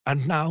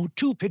And now,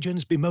 two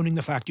pigeons bemoaning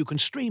the fact you can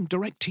stream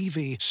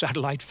DirecTV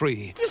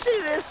satellite-free. You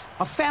see this?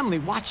 A family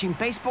watching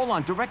baseball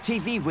on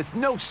DirecTV with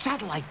no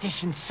satellite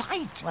dish in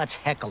sight. Let's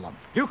heckle them.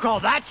 You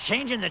call that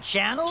changing the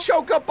channel?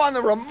 Choke up on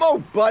the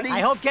remote, buddy. I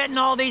hope getting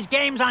all these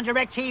games on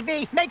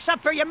DirecTV makes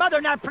up for your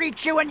mother not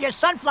pre-chewing your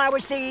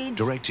sunflower seeds.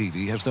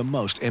 DirecTV has the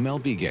most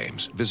MLB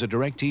games. Visit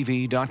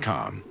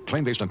DirecTV.com.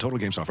 Claim based on total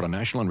games offered on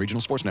national and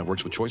regional sports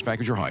networks with choice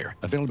package or higher.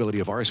 Availability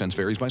of RSNs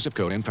varies by zip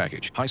code and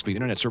package. High-speed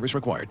internet service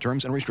required.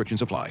 Terms and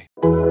restrictions apply.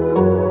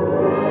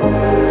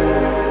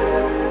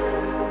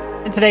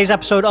 In today's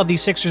episode of the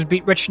Sixers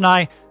Beat, Rich and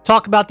I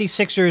talk about the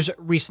Sixers'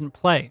 recent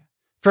play.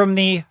 From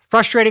the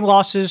frustrating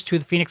losses to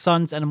the Phoenix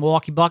Suns and the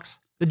Milwaukee Bucks,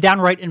 the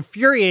downright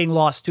infuriating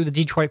loss to the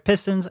Detroit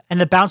Pistons,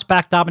 and the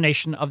bounce-back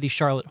domination of the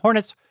Charlotte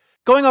Hornets,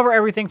 going over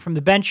everything from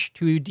the bench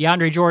to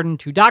DeAndre Jordan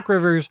to Doc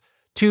Rivers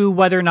to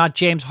whether or not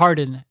James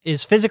Harden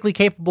is physically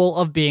capable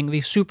of being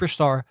the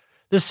superstar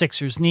the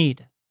Sixers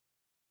need.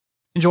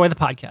 Enjoy the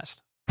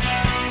podcast.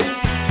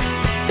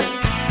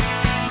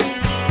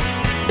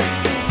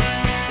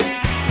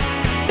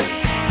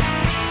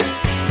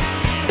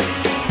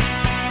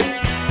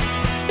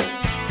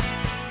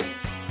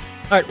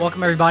 All right,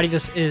 welcome everybody.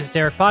 This is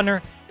Derek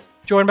Bodner,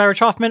 joined by Rich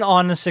Hoffman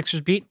on the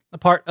Sixers Beat, a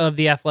part of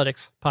the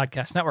Athletics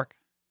Podcast Network.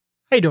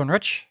 How you doing,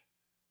 Rich?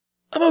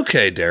 I'm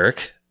okay,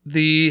 Derek.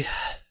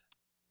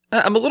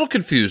 I'm a little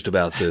confused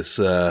about this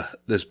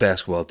this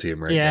basketball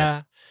team right now.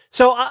 Yeah.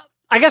 So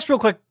I guess real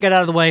quick, get out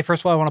of the way.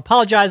 First of all, I want to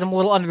apologize. I'm a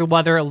little under the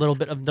weather, a little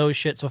bit of nose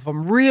shit. So if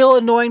I'm real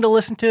annoying to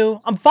listen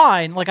to, I'm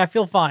fine. Like I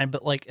feel fine.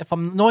 But like if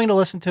I'm annoying to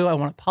listen to, I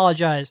want to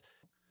apologize.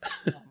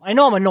 I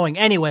know I'm annoying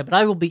anyway, but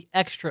I will be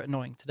extra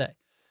annoying today.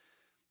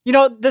 You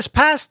know, this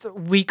past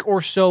week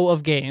or so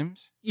of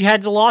games, you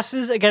had the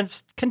losses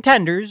against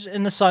contenders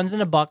in the Suns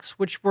and the Bucks,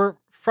 which were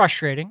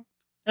frustrating.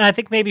 And I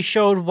think maybe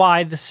showed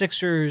why the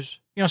Sixers,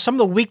 you know, some of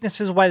the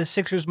weaknesses why the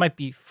Sixers might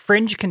be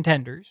fringe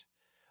contenders,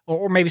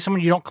 or maybe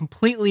someone you don't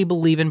completely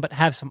believe in but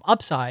have some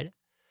upside.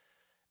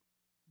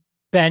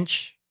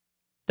 Bench,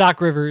 Doc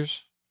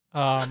Rivers,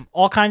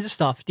 all kinds of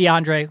stuff.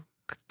 DeAndre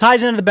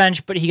ties into the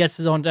bench, but he gets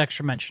his own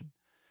extra mention.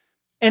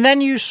 And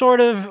then you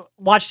sort of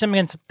watched him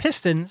against the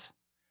Pistons,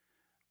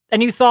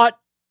 and you thought,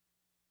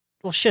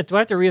 well, shit, do I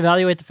have to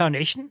reevaluate the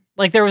foundation?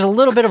 Like, there was a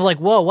little bit of like,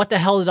 whoa, what the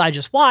hell did I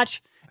just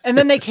watch? And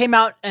then they came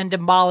out and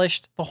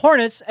demolished the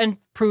Hornets and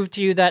proved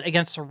to you that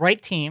against the right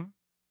team,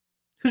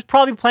 who's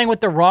probably playing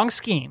with the wrong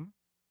scheme,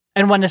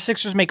 and when the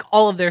Sixers make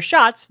all of their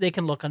shots, they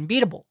can look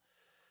unbeatable.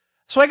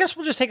 So I guess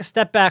we'll just take a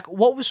step back.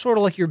 What was sort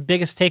of like your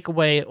biggest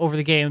takeaway over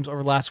the games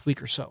over the last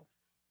week or so?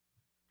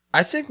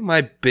 I think my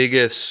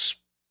biggest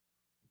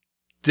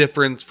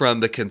difference from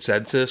the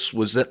consensus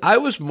was that I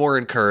was more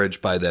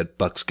encouraged by that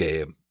Bucks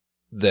game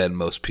than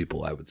most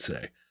people, I would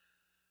say.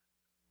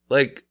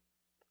 Like,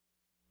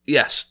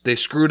 yes, they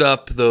screwed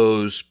up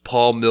those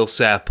Paul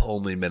Millsap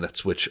only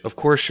minutes, which of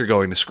course you're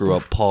going to screw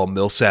up Paul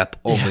Millsap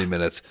only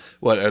minutes.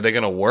 What, are they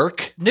going to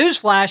work?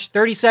 Newsflash,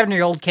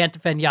 37-year-old can't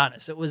defend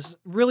Giannis. It was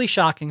really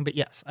shocking, but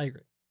yes, I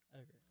agree.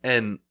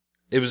 And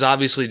it was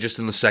obviously just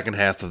in the second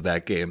half of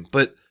that game.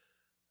 But,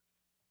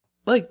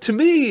 like, to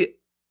me,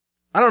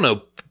 I don't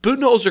know,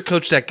 Budenholzer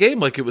coached that game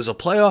like it was a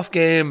playoff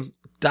game.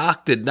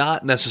 Doc did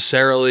not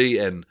necessarily,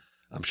 and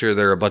I'm sure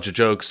there are a bunch of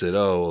jokes that,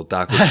 oh,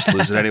 Doc would just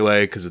lose it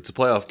anyway because it's a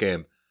playoff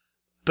game.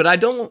 But I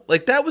don't,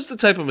 like, that was the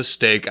type of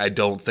mistake I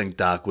don't think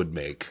Doc would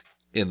make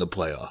in the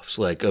playoffs.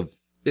 Like,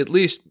 at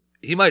least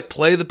he might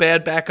play the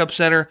bad backup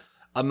center.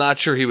 I'm not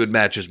sure he would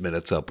match his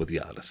minutes up with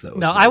Giannis, though.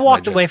 No, I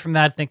walked away from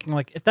that thinking,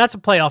 like, if that's a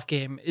playoff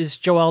game, is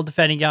Joel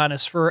defending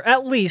Giannis for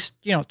at least,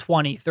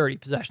 20, 30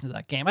 possessions of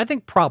that game? I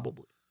think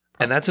probably.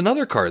 And that's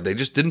another card. They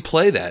just didn't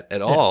play that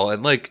at all.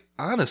 And, like,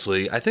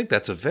 honestly, I think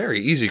that's a very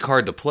easy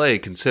card to play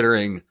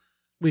considering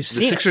we've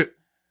seen it.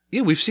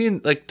 Yeah, we've seen,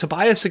 like,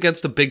 Tobias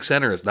against the big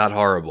center is not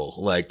horrible.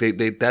 Like, they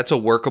that's a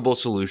workable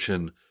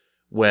solution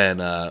when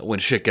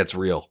shit gets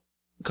real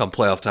come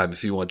playoff time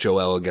if you want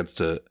Joel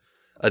against a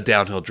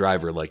downhill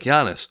driver like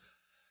Giannis.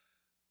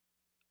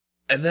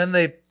 And then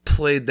they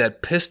played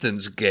that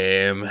Pistons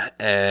game,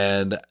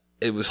 and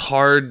it was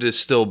hard to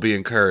still be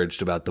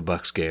encouraged about the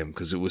Bucks game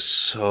because it was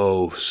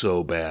so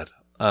bad.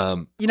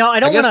 I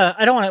don't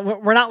want to.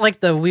 We're not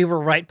like the We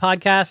Were Right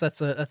podcast. That's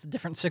a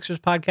different Sixers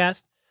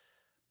podcast.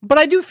 But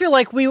I do feel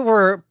like we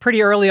were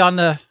pretty early on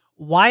the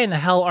why in the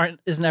hell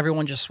isn't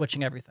everyone just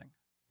switching everything?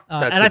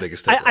 That's the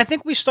biggest thing. I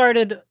think we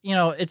started.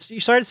 You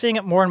started seeing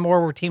it more and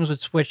more where teams would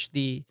switch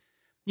the,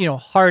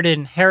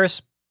 Harden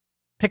Harris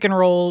pick and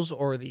rolls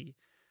or the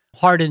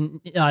Harden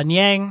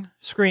Niang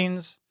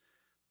screens.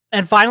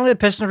 And finally, the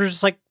Pistons were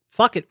just like,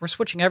 fuck it, we're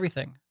switching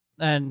everything.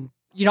 And,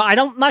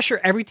 I'm not sure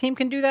every team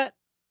can do that.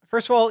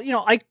 First of all,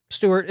 Ike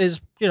Stewart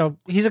is,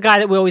 he's a guy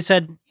that we always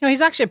said,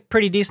 he's actually a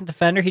pretty decent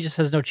defender. He just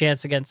has no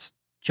chance against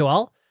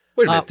Joel.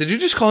 Wait a minute, did you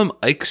just call him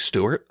Ike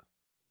Stewart?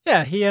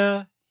 Yeah, he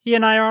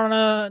and I are on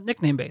a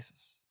nickname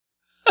basis.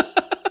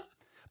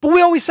 But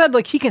we always said,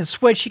 like, he can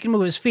switch, he can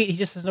move his feet, he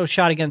just has no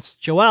shot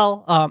against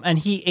Joel, and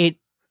he ate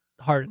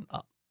Harden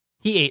up.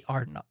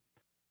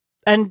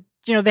 And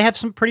they have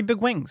some pretty big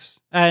wings,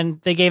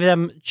 and they gave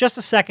them just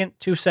a second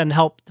to send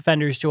help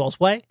defenders Joel's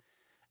way.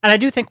 And I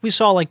do think we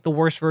saw like the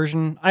worst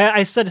version.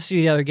 I said to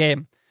see the other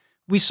game.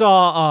 We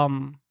saw,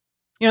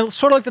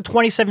 sort of like the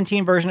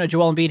 2017 version of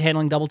Joel Embiid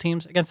handling double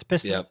teams against the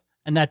Pistons,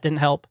 and that didn't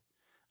help.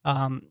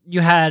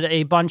 You had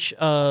a bunch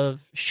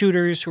of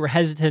shooters who were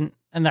hesitant,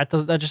 and that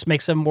just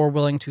makes them more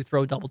willing to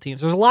throw double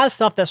teams. There's a lot of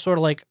stuff that sort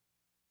of like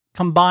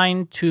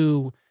combined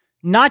to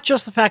not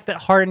just the fact that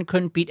Harden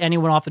couldn't beat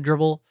anyone off the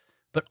dribble,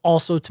 but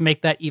also to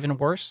make that even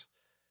worse.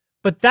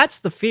 But that's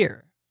the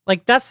fear.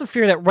 Like, that's the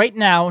fear that right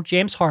now,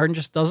 James Harden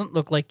just doesn't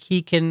look like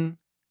he can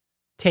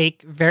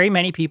take very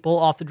many people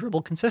off the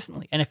dribble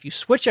consistently. And if you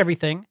switch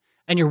everything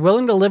and you're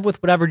willing to live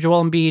with whatever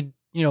Joel Embiid,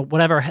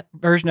 whatever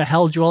version of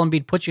hell Joel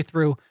Embiid puts you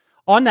through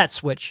on that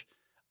switch,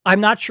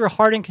 I'm not sure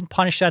Harden can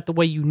punish that the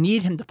way you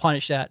need him to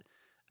punish that.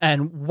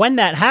 And when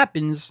that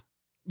happens,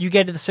 you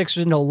get to the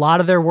Sixers into a lot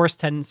of their worst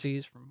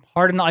tendencies, from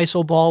Harden to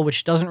ISO ball,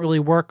 which doesn't really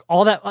work.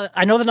 All that,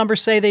 I know the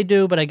numbers say they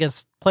do, but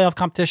against playoff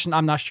competition,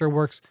 I'm not sure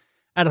works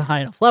at a high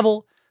enough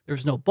level.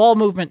 There's no ball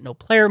movement, no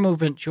player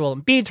movement. Joel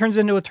Embiid turns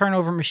into a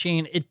turnover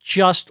machine. It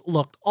just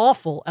looked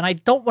awful, and I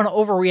don't want to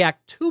overreact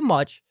too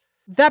much.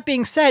 That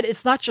being said,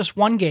 it's not just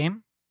one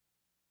game.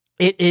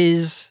 It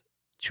is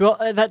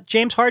that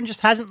James Harden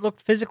just hasn't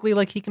looked physically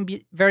like he can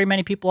beat very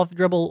many people off the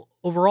dribble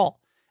overall.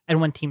 And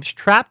when teams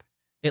trap,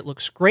 it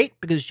looks great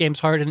because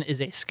James Harden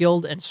is a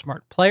skilled and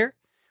smart player.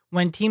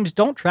 When teams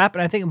don't trap,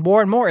 and I think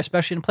more and more,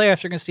 especially in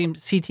playoffs, you're going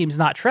to see teams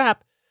not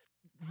trap,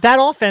 that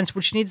offense,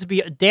 which needs to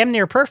be damn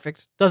near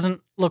perfect,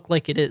 doesn't look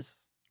like it is.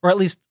 Or at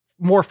least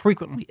more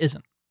frequently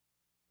isn't.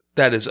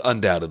 That is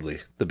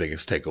undoubtedly the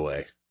biggest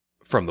takeaway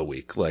from the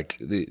week. Like,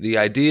 the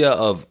idea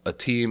of a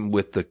team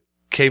with the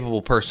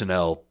capable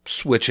personnel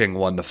switching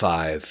 1 to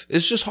 5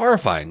 is just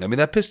horrifying. I mean,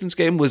 that Pistons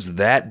game was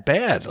that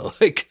bad.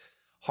 Like,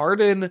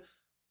 Harden,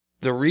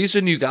 the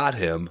reason you got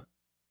him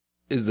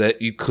is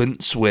that you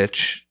couldn't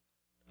switch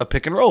a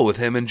pick and roll with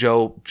him and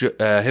Joe.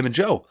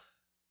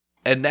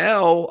 And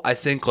now I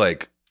think,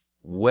 like,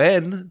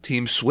 when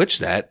teams switch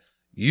that,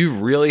 you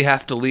really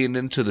have to lean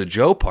into the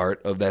Joe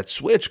part of that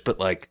switch. But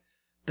like,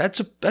 that's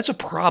a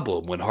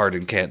problem when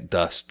Harden can't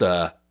dust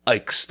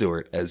Ike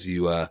Stewart as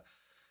you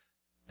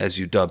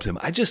dubbed him.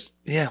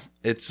 It's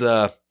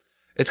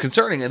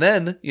concerning. And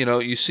then,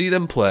 you see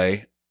them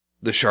play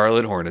the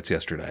Charlotte Hornets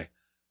yesterday,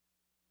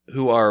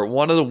 who are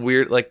one of the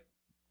weird, like,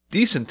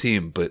 decent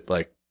team, but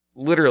like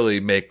literally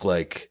make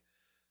like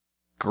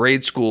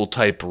grade school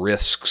type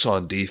risks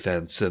on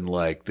defense, and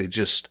like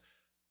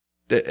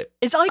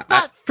is Ike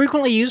not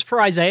frequently used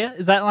for Isaiah?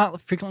 Is that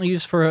not frequently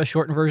used for a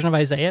shortened version of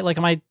Isaiah? Like,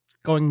 am I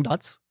going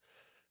nuts?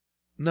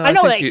 No, I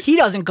know that he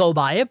doesn't go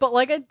by it, but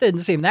like, it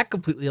didn't seem that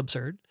completely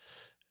absurd.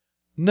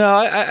 No,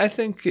 I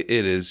think it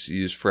is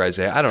used for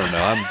Isaiah. I don't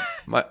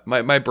know.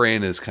 My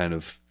brain is kind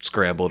of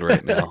scrambled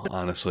right now,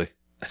 honestly.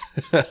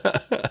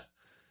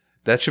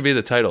 That should be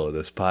the title of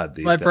this pod.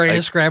 My brain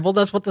is scrambled.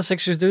 That's what the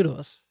Sixers do to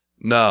us.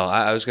 No,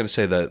 I was going to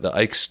say the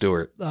Ike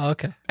Stewart. Oh,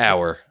 okay.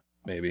 Hour,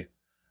 maybe.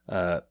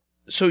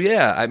 So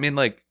yeah, I mean,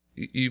 like,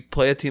 you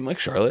play a team like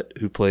Charlotte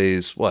who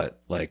plays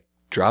like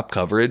drop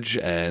coverage,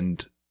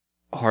 and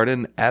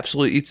Harden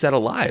absolutely eats that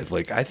alive.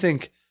 Like, I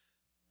think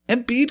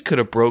Embiid could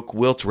have broke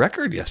Wilt's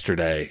record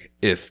yesterday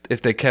if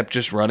they kept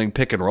just running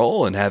pick and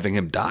roll and having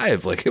him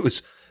dive. Like, it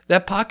was,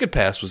 that pocket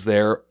pass was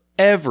there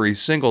every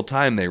single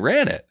time they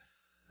ran it.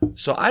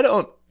 So I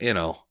don't,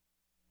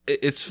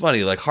 it's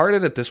funny. Like,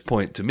 Harden at this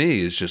point to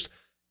me is just,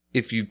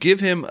 if you give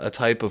him a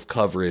type of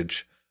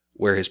coverage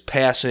where his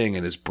passing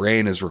and his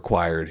brain is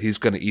required, he's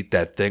going to eat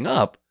that thing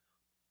up.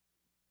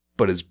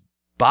 But his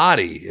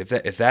body,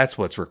 if that's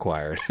what's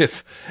required,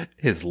 if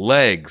his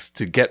legs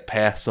to get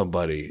past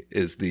somebody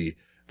is the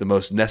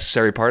most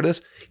necessary part of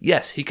this,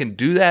 yes, he can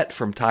do that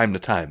from time to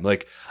time.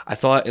 Like, I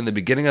thought in the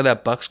beginning of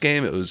that Bucks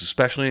game, it was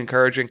especially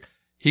encouraging.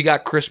 He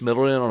got Chris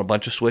Middleton on a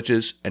bunch of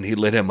switches, and he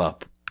lit him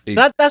up.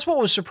 That's what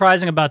was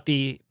surprising about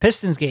the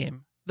Pistons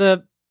game.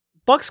 The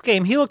Bucks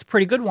game, he looked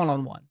pretty good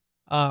one-on-one.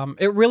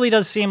 It really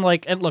does seem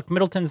like, and look,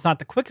 Middleton's not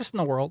the quickest in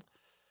the world,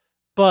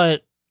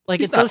 but like,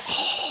 he's not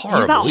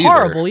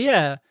horrible.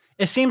 Yeah.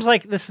 It seems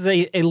like this is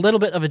a little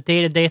bit of a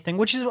day-to-day thing,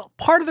 which is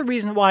part of the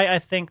reason why I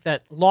think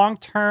that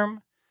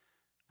long-term,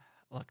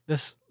 look,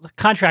 the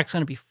contract's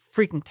going to be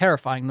freaking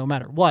terrifying no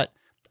matter what.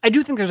 I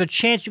do think there's a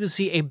chance you can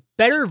see a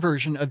better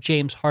version of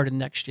James Harden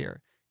next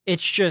year.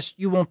 It's just,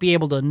 you won't be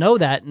able to know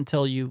that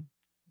until you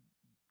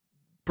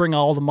bring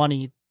all the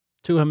money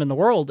to him in the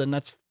world, and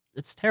it's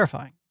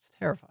terrifying. It's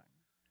terrifying.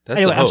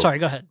 Anyway, I'm sorry,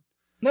 go ahead.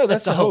 No,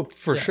 that's the hope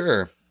for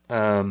sure.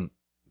 But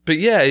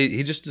yeah,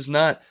 he just does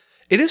not.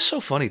 It is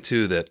so funny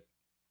too that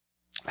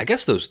I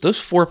guess those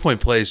 4-point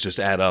plays just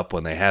add up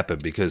when they happen,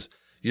 because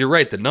you're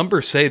right. The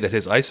numbers say that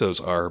his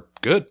ISOs are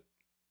good.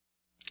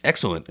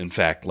 Excellent, in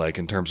fact, like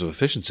in terms of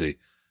efficiency.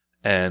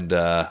 And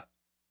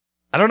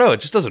I don't know,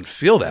 it just doesn't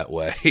feel that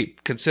way.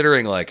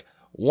 Considering like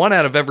 1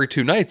 out of every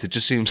 2 nights, it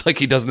just seems like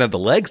he doesn't have the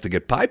legs to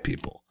get by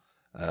people.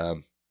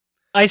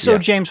 ISO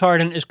James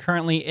Harden is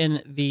currently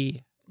in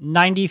the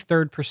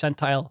 93rd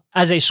percentile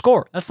as a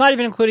scorer. That's not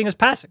even including his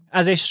passing.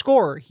 As a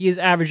scorer, he is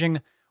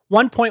averaging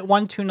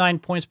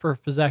 1.129 points per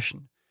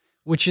possession,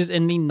 which is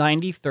in the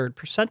 93rd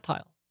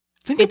percentile.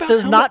 It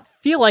does not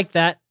feel like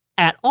that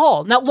at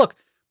all. Now, look,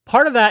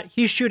 part of that,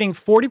 he's shooting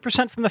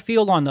 40% from the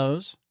field on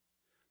those,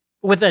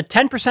 with a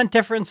 10%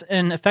 difference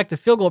in effective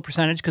field goal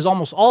percentage, because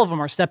almost all of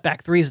them are step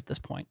back threes at this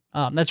point.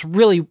 That's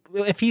really,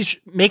 if he's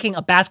making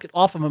a basket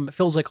off of them, it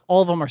feels like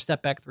all of them are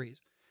step back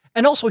threes.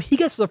 And also, he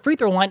gets to the free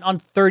throw line on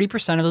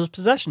 30% of those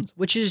possessions,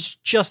 which is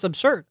just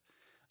absurd.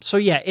 So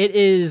yeah, it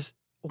is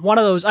one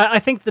of those. I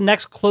think the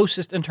next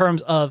closest in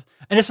terms of,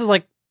 and this is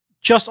like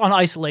just on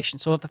isolation.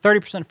 So if the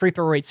 30% free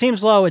throw rate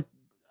seems low,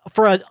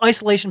 for an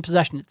isolation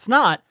possession, it's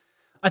not.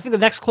 I think the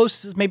next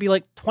closest is maybe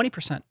like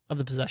 20% of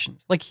the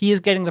possessions. Like, he is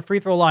getting the free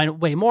throw line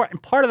way more.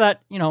 And part of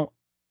that,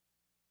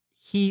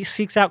 he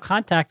seeks out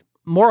contact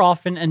more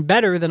often and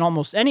better than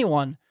almost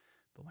anyone.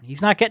 But when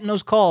he's not getting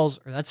those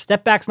calls, or that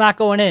step back's not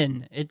going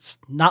in, it's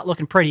not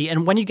looking pretty.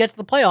 And when you get to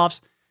the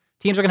playoffs,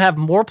 teams are going to have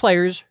more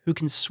players who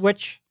can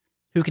switch,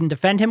 who can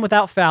defend him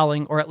without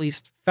fouling, or at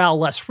least foul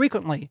less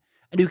frequently,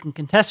 and who can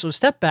contest those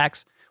step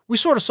backs. We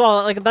sort of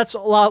saw, like, that's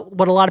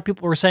what a lot of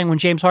people were saying when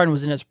James Harden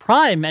was in his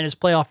prime and his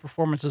playoff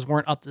performances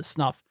weren't up to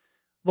snuff.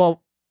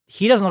 Well,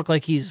 he doesn't look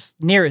like he's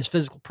near his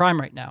physical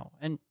prime right now.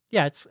 And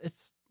yeah, it's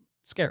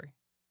scary.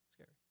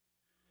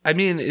 I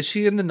mean, is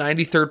he in the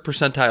 93rd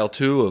percentile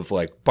too, of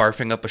like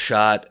barfing up a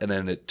shot and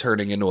then it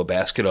turning into a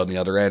basket on the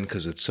other end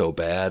because it's so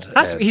bad?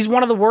 He's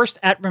one of the worst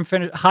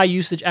high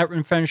usage at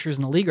rim finishers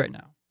in the league right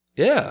now.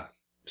 Yeah.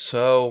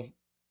 So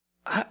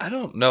I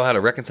don't know how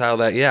to reconcile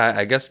that. Yeah,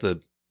 I guess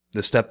the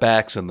step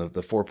backs and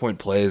the 4-point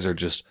plays are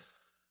just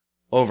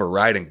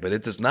overriding, but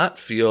it does not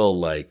feel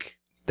like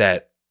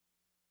that,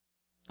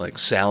 like,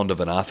 sound of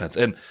an offense.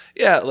 And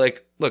yeah,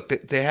 like, look,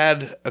 they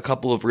had a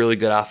couple of really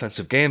good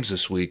offensive games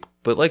this week,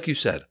 but like you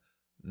said,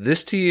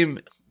 this team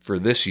for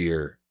this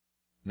year,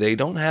 they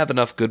don't have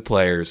enough good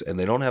players and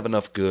they don't have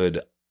enough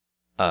good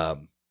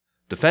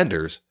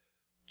defenders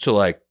to,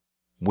 like,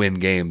 win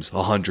games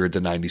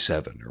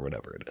 100-97 or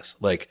whatever it is.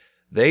 Like,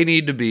 they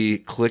need to be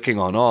clicking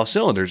on all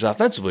cylinders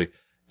offensively.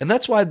 And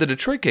that's why the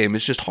Detroit game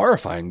is just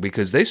horrifying,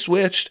 because they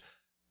switched,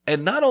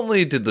 and not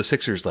only did the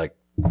Sixers,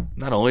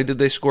 not only did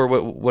they score,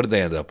 what did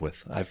they end up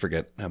with? I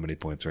forget how many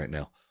points right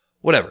now.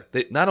 Whatever.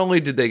 Not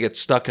only did they get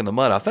stuck in the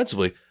mud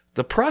offensively,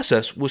 the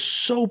process was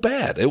so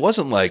bad. It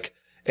wasn't like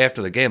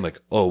after the game, like,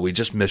 oh, we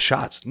just missed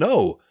shots.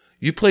 No,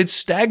 you played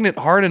stagnant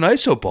Harden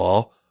iso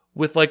ball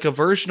with like a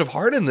version of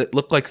Harden that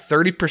looked like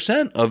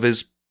 30% of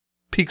his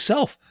peak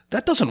self.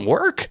 That doesn't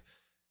work.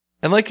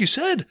 And like you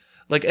said,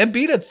 like,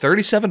 Embiid had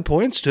 37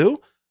 points too.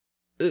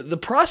 The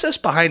process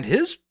behind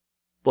his,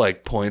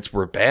 like, points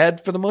were bad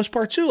for the most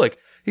part too. Like,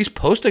 he's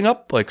posting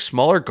up, like,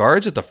 smaller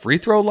guards at the free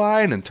throw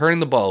line and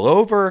turning the ball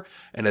over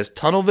and has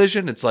tunnel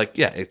vision. It's like,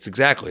 yeah, it's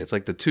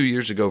like the 2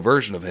 years ago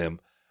version of him,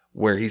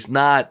 where he's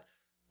not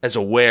as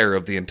aware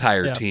of the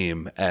entire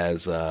team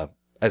as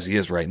he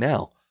is right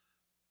now.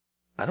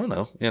 I don't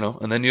know,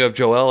 and then you have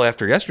Joel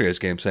after yesterday's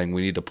game saying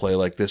we need to play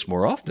like this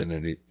more often.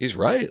 And he's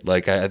right.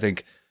 Like, I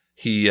think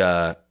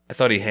I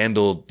thought he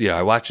handled,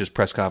 I watched his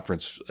press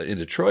conference in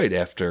Detroit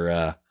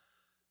after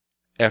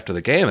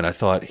the game, and I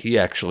thought he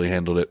actually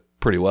handled it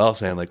pretty well,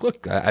 saying, like,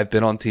 look, I've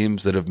been on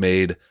teams that have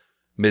made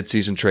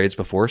midseason trades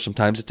before.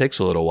 Sometimes it takes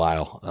a little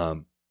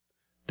while.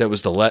 That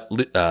was the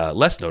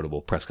less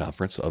notable press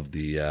conference of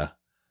the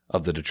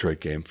Detroit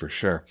game for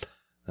sure.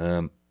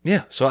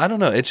 Yeah, so I don't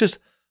know. It's just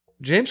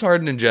James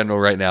Harden in general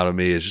right now to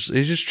me is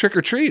just trick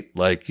or treat.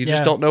 Like, you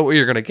just don't know what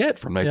you're going to get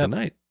from night to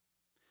night.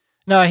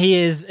 No, he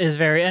is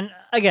very, and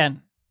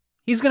again,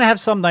 he's going to have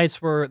some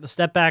nights where the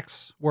step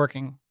back's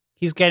working.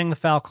 He's getting the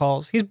foul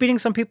calls. He's beating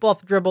some people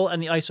off the dribble,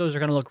 and the ISOs are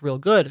going to look real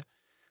good.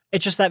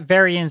 It's just that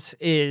variance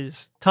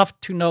is tough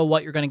to know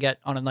what you're going to get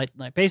on a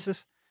night-to-night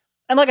basis.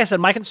 And like I said,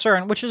 my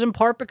concern, which is in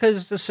part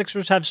because the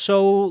Sixers have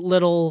so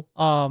little,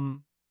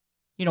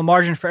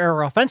 margin for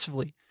error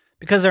offensively,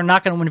 because they're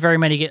not going to win very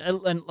many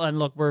games. And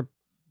look, we're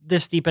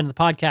this deep into the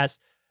podcast.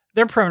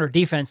 Their perimeter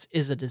defense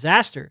is a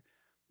disaster.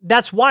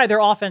 That's why their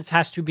offense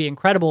has to be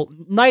incredible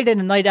night in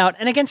and night out,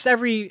 and against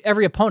every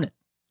opponent.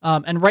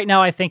 And right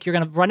now, I think you're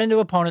going to run into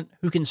an opponent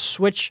who can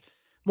switch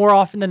more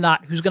often than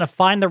not, who's going to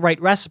find the right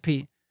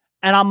recipe.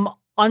 And I'm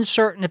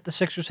uncertain if the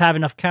Sixers have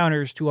enough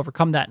counters to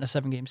overcome that in a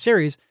 7-game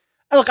series.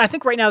 And look, I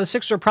think right now the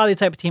Sixers are probably the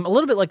type of team, a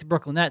little bit like the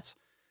Brooklyn Nets,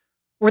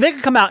 where they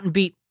could come out and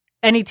beat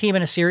any team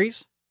in a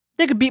series.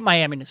 They could beat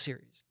Miami in a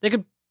series. They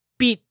could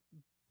beat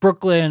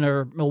Brooklyn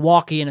or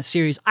Milwaukee in a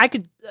series.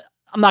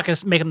 I'm not going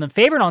to make them the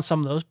favorite on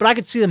some of those, but I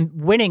could see them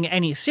winning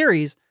any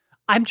series.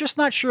 I'm just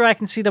not sure I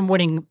can see them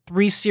winning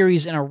 3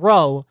 series in a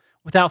row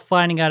without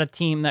finding out a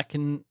team that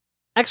can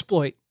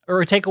exploit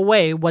or take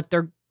away what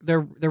they're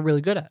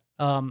really good at.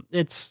 And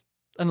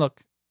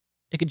look,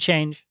 it could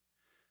change.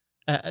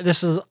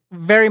 This is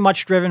very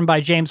much driven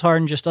by James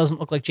Harden. Just doesn't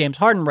look like James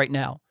Harden right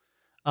now.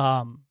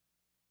 But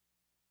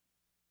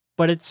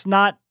it's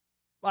not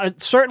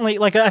certainly,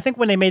 like, I think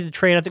when they made the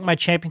trade, I think my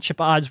championship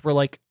odds were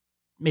like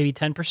maybe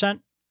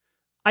 10%.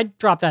 I'd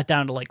drop that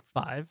down to like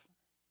 5.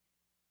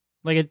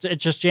 Like it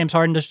just James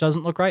Harden just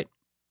doesn't look right.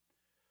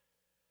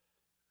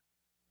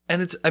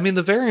 And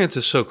the variance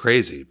is so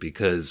crazy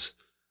because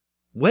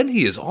when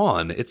he is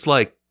on, it's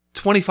like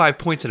 25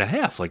 points and a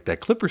half, like that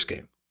Clippers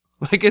game.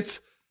 Like it's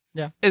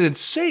an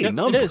insane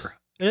number.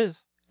 It is.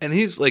 And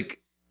he's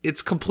like,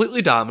 it's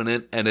completely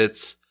dominant, and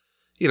it's,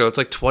 it's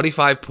like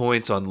 25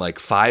 points on like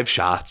 5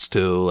 shots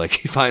too. Like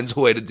he finds a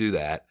way to do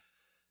that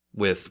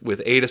with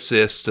 8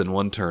 assists and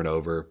 1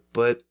 turnover.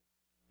 But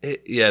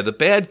the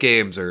bad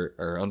games are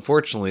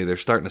unfortunately, they're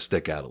starting to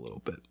stick out a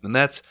little bit. And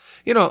that's,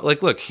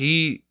 like, look,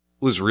 he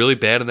was really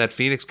bad in that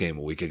Phoenix game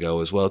a week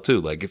ago as well too.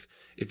 Like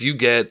if you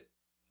get,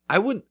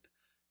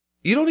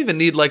 you don't even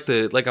need like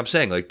I'm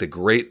saying, like the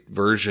great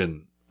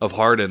version of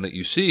Harden that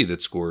you see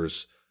that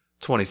scores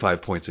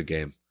 25 points a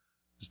game.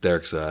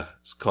 Derek's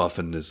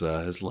coughing his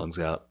lungs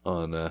out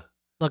on.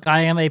 Look,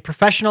 I am a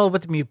professional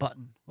with the mute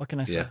button. What can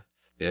I say?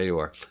 Yeah, you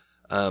are.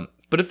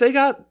 But if they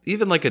got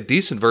even like a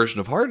decent version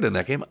of Harden in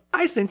that game,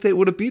 I think they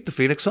would have beat the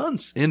Phoenix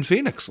Suns in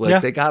Phoenix.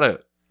 Like they got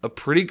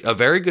a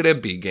very good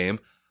Embiid game.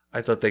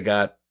 I thought they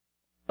got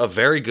a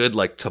very good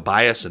like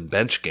Tobias and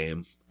bench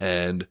game,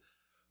 and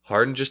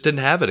Harden just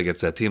didn't have it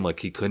against that team. Like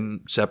he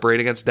couldn't separate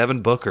against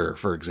Devin Booker,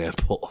 for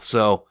example.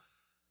 So,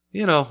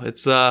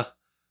 it's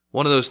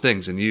one of those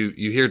things. And you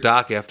hear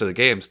Doc after the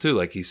games too.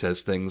 Like he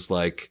says things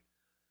like,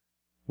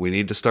 we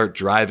need to start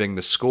driving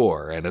the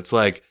score. And it's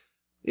like,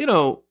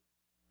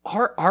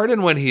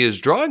 Harden, when he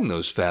is drawing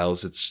those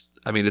fouls, it's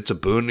a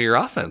boon to your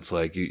offense.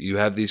 Like you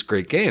have these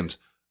great games,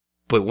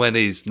 but when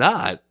he's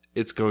not,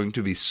 it's going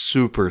to be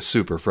super,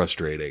 super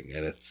frustrating.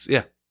 And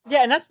Yeah,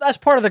 and that's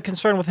part of the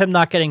concern with him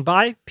not getting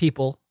by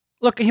people.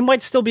 Look, he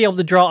might still be able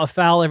to draw a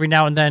foul every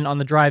now and then on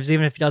the drives,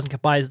 even if he doesn't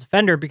get by his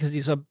defender, because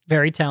he's a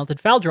very talented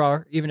foul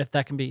drawer, even if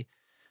that can be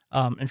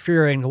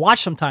infuriating to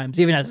watch sometimes,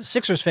 even as a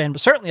Sixers fan,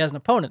 but certainly as an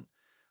opponent.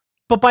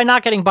 But by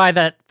not getting by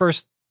that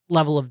first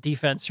level of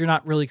defense, you're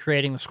not really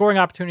creating the scoring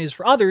opportunities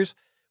for others,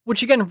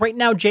 which again, right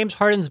now, James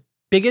Harden's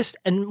biggest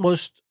and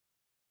most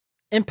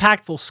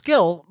impactful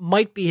skill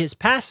might be his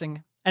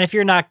passing. And if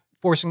you're not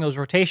forcing those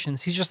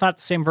rotations, he's just not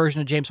the same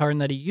version of James Harden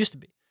that he used to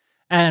be.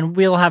 And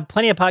we'll have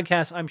plenty of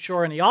podcasts, I'm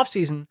sure, in the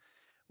offseason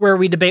where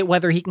we debate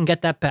whether he can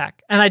get that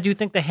back. And I do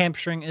think the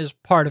hamstring is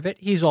part of it.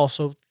 He's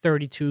also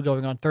 32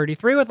 going on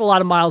 33 with a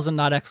lot of miles and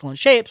not excellent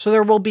shape. So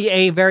there will be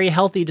a very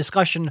healthy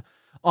discussion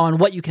on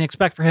what you can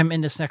expect for him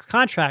in this next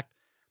contract.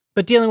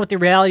 But dealing with the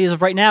realities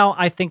of right now,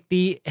 I think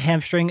the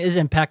hamstring is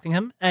impacting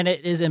him, and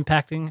it is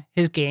impacting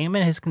his game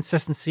and his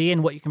consistency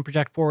and what you can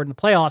project forward in the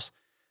playoffs.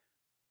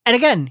 And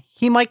again,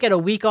 he might get a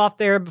week off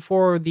there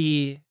before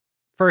the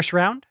first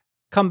round,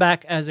 come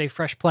back as a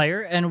fresh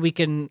player, and we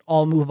can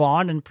all move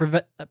on and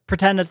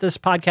pretend that this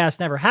podcast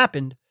never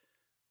happened.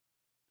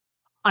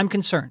 I'm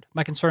concerned.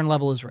 My concern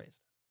level is raised.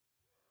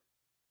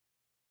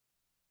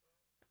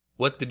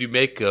 What did you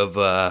make of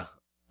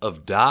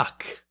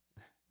Doc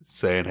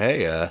saying,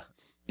 "Hey,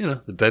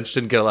 the bench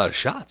didn't get a lot of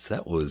shots"?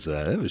 That was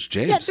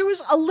James. Yeah, there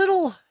was a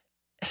little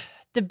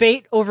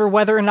debate over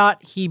whether or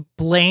not he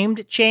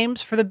blamed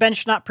James for the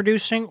bench not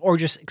producing, or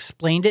just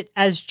explained it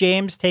as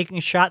James taking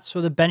shots so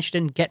the bench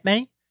didn't get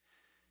many.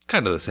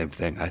 Kind of the same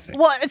thing, I think.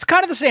 Well, it's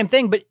kind of the same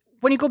thing, but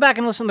when you go back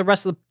and listen to the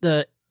rest of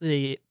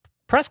the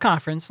press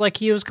conference, like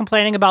he was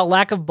complaining about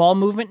lack of ball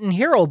movement and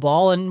hero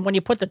ball, and when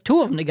you put the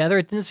two of them together,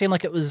 it didn't seem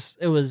like it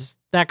was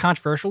that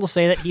controversial to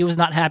say that he was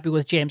not happy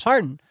with James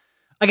Harden.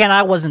 Again,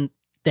 I wasn't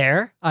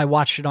there. I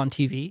watched it on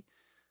TV,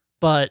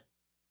 but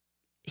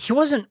he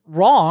wasn't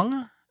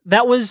wrong.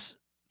 That was,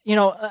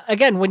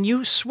 again, when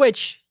you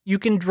switch, you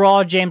can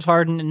draw James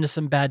Harden into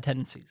some bad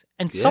tendencies.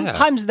 And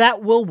sometimes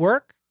that will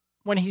work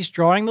when he's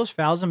drawing those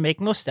fouls and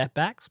making those step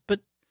backs.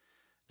 But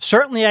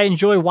certainly I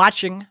enjoy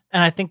watching,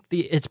 and I think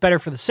it's better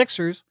for the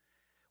Sixers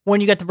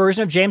when you get the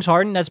version of James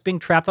Harden that's being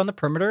trapped on the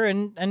perimeter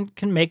and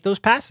can make those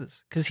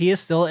passes, because he is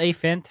still a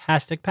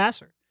fantastic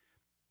passer.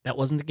 That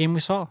wasn't the game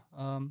we saw.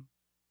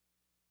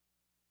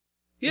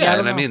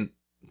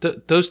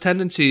 Those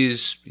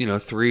tendencies,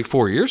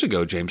 3-4 years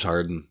ago, James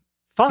Harden.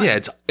 Fine. Yeah,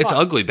 it's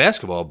ugly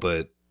basketball,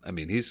 but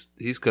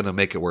he's gonna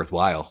make it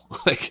worthwhile.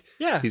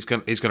 He's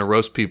gonna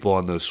roast people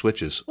on those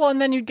switches. Well,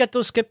 and then you get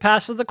those skip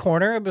passes to the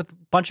corner with a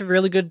bunch of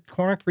really good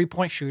corner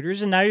 3-point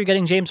shooters, and now you're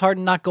getting James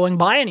Harden not going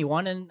by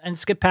anyone and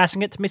skip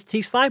passing it to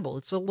Matisse Thybulle.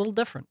 It's a little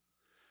different.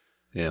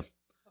 Yeah.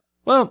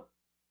 Well,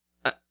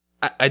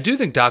 I do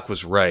think Doc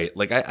was right.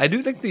 Like I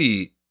do think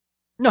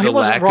No, he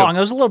wasn't wrong. It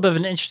was a little bit of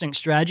an interesting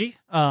strategy.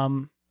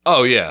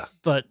 Oh, yeah.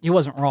 But he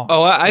wasn't wrong.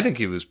 Oh, I think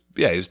he was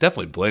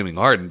definitely blaming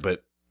Harden,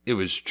 but it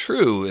was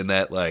true in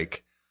that,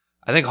 like,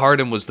 I think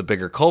Harden was the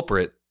bigger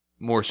culprit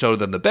more so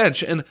than the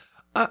bench. And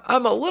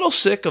I'm a little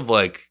sick of,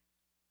 like,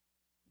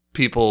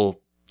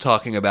 people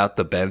talking about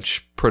the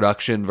bench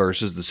production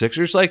versus the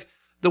Sixers. Like,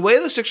 the way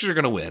the Sixers are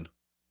going to win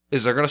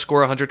is they're going to score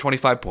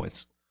 125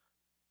 points,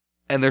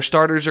 and their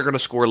starters are going to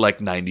score,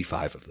 like,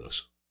 95 of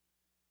those.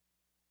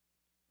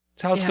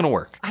 That's how it's going to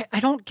work. I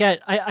don't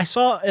get. I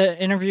saw an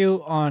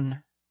interview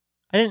on.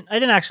 I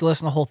didn't actually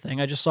listen to the whole thing.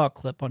 I just saw a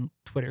clip on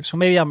Twitter, so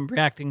maybe I'm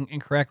reacting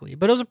incorrectly.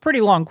 But it was a pretty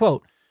long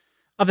quote.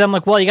 of them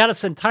like, well, you got to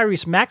send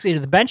Tyrese Maxey to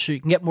the bench so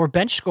you can get more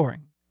bench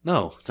scoring.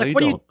 No, It's like,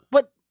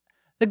 what?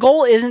 The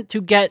goal isn't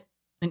to get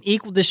an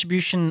equal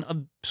distribution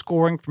of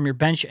scoring from your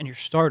bench and your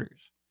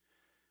starters.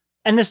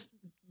 And this,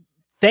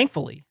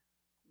 thankfully,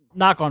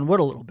 knock on wood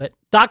a little bit,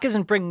 Doc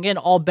isn't bringing in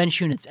all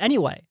bench units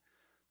anyway.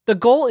 The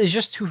goal is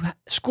just to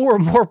score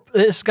more.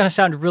 This is going to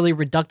sound really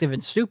reductive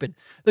and stupid.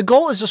 The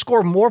goal is to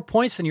score more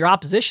points than your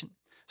opposition.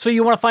 So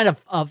you want to find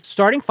a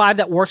starting five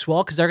that works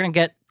well because they're going to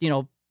get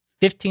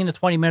 15 to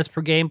 20 minutes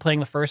per game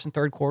playing the first and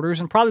third quarters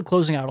and probably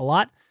closing out a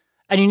lot.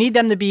 And you need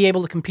them to be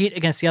able to compete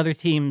against the other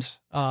team's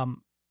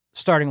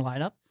starting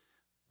lineup.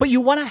 But you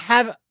want to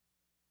have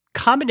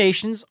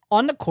combinations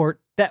on the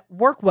court that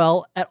work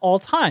well at all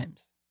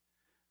times.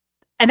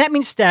 And that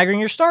means staggering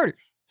your starters.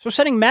 So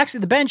sending Maxey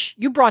to the bench,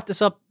 you brought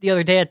this up the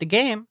other day at the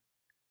game.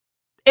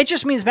 It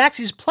just means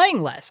Maxey's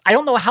playing less. I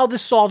don't know how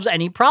this solves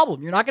any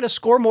problem. You're not going to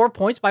score more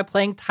points by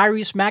playing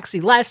Tyrese Maxey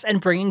less and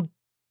bringing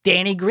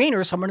Danny Green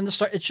or someone in the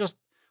start. It's just,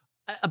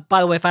 by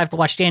the way, if I have to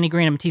watch Danny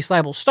Green and Matisse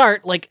Thybulle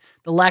start, like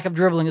the lack of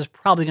dribbling is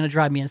probably going to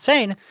drive me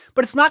insane,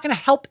 but it's not going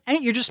to help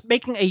any. You're just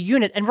making a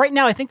unit. And right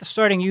now, I think the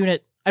starting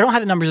unit, I don't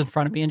have the numbers in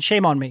front of me, and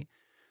shame on me.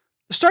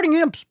 The starting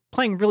unit's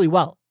playing really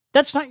well.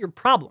 That's not your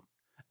problem.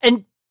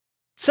 And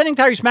sending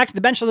Tyrese Maxey to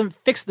the bench doesn't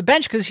fix the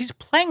bench because he's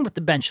playing with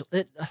the bench.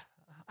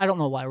 I don't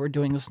know why we're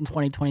doing this in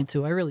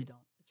 2022. I really don't.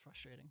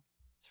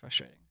 It's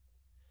frustrating.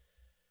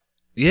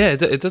 Yeah,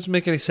 it doesn't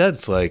make any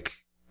sense. Like,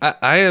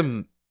 I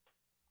am...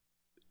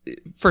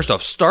 First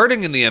off,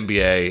 starting in the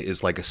NBA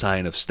is like a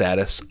sign of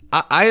status.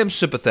 I am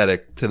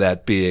sympathetic to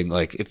that being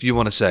like, if you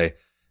want to say,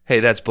 hey,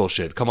 that's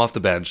bullshit, come off the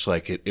bench,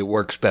 like it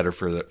works better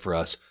for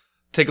us.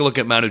 Take a look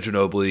at Manu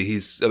Ginobili.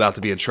 He's about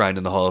to be enshrined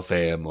in the Hall of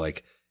Fame.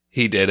 Like,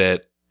 he did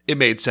it. It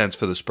made sense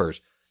for the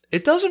Spurs.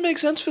 It doesn't make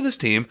sense for this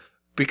team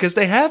because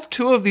they have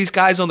two of these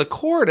guys on the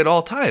court at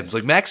all times.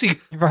 Like, Maxey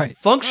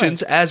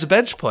functions as a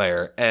bench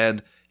player,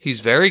 and he's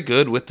very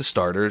good with the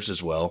starters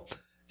as well.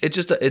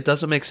 It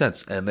doesn't make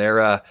sense. And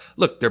their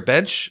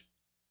bench,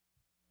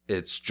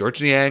 it's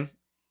George Niang,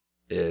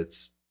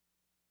 it's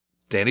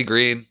Danny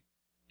Green,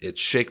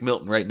 it's Shake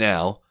Milton right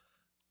now,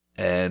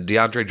 and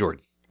DeAndre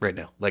Jordan right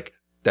now. Like,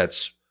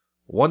 that's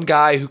one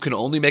guy who can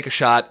only make a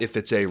shot if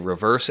it's a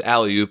reverse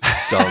alley-oop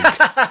dunk.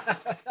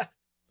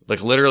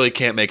 Like, literally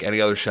can't make any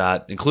other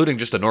shot, including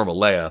just a normal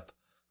layup.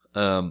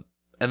 And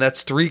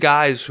that's three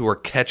guys who are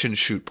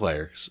catch-and-shoot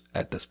players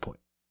at this point.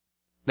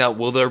 Now,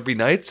 will there be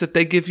nights that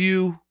they give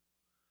you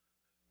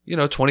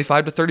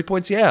 25 to 30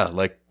 points? Yeah,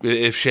 like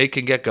if Shake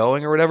can get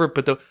going or whatever.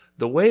 But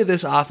the way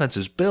this offense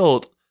is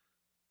built,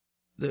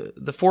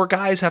 the four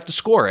guys have to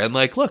score. And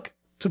like, look,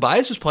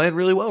 Tobias is playing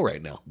really well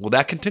right now. Will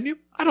that continue?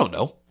 I don't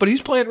know, but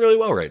he's playing really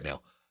well right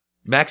now.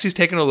 Maxey's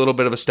taking a little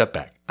bit of a step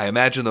back. I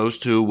imagine those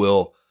two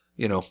will,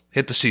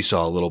 hit the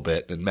seesaw a little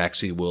bit, and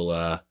Maxey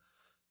will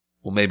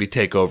maybe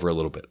take over a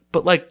little bit.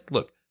 But like,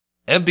 look,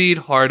 Embiid,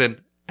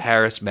 Harden,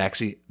 Harris,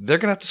 Maxey, they're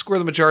going to have to score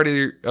the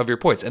majority of your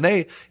points. And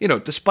they,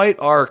 despite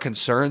our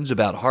concerns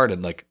about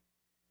Harden, like,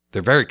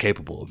 they're very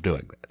capable of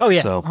doing that. Oh,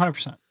 yeah, so,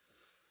 100%.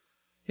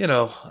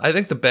 I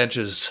think the bench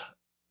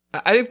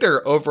I think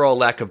their overall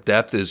lack of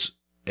depth is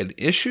an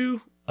issue.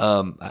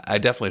 I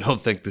definitely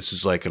don't think this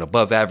is like an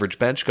above average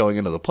bench going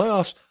into the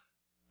playoffs,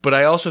 but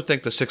I also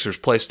think the Sixers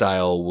play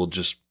style will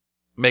just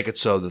make it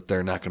so that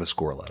they're not going to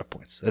score a lot of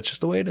points. That's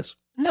just the way it is.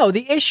 No,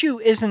 the issue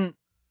isn't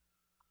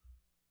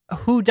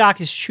who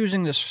Doc is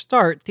choosing to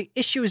start. The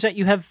issue is that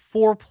you have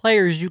four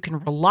players you can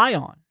rely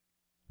on.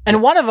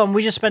 And one of them,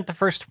 we just spent the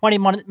first 20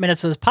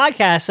 minutes of this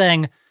podcast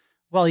saying,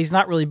 well, he's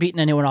not really beating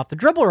anyone off the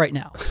dribble right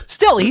now.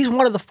 Still, he's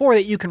one of the four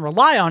that you can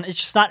rely on. It's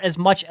just not as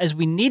much as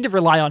we need to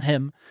rely on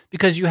him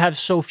because you have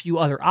so few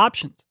other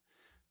options.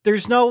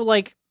 There's no,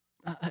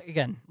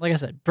 again, like I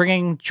said,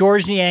 bringing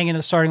George Niang into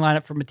the starting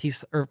lineup for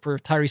for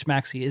Tyrese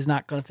Maxey is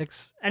not going to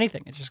fix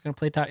anything. It's just going to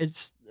play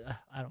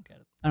I don't get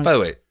it. By the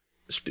way,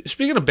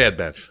 speaking of bad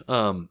bench,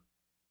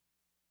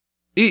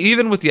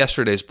 even with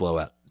yesterday's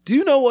blowout, do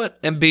you know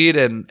what Embiid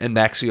and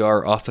Maxey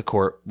are off the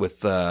court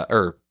with,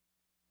 or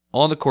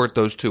on the court,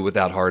 those two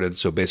without Harden,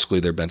 so basically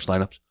their bench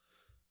lineups?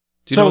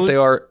 Do you know what they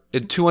are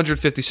in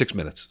 256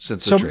 minutes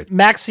since the trade?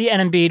 Maxey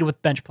and Embiid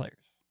with bench players.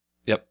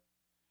 Yep.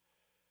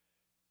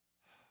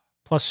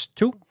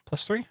 +2,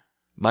 +3?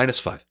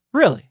 -5.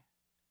 Really?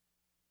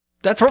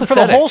 That's for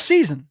the whole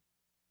season?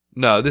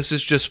 No, this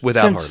is just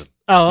without Harden.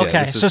 Oh, okay.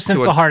 Yeah, so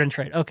since the Harden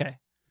trade. Okay.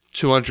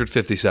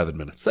 257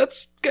 minutes.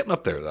 That's getting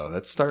up there, though.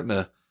 That's starting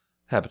to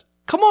happen.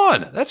 Come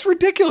on. That's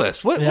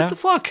ridiculous. What the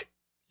fuck?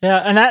 Yeah,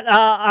 and that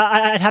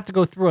I'd have to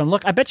go through and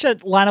look. I bet you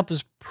that lineup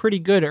was pretty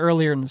good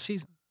earlier in the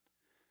season.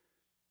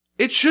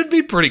 It should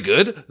be pretty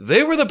good.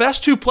 They were the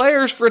best two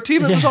players for a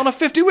team that was on a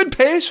 50-win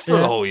pace for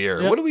the whole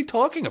year. What are we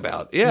talking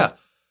about? Yeah.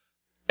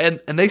 And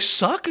they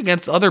suck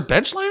against other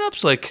bench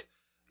lineups. Like,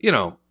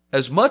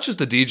 as much as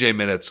the DJ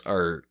minutes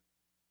are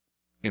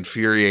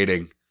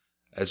infuriating,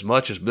 as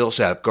much as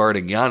Millsap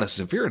guarding Giannis is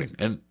infuriating,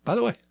 and by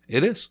the way,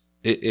 it is.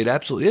 It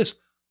absolutely is.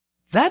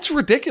 That's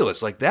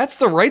ridiculous. Like, that's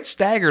the right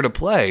stagger to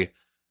play,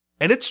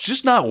 and it's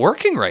just not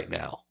working right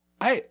now.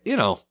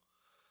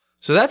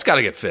 So that's got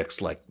to get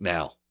fixed like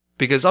now.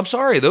 Because I'm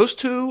sorry, those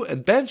two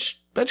and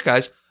bench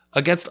guys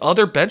against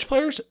other bench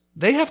players,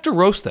 they have to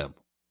roast them.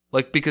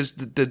 Like, because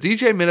the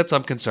DJ minutes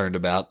I'm concerned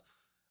about,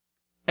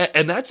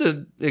 and that's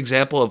an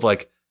example of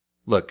like,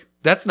 look,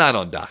 that's not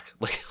on Doc.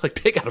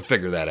 Like they got to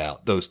figure that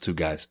out. Those two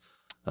guys.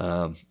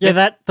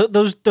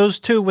 Those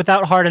two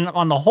without Harden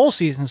on the whole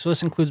season, so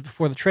this includes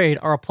before the trade,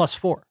 are a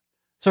 +4.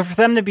 So for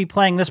them to be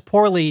playing this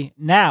poorly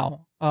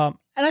now, and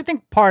I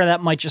think part of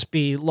that might just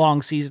be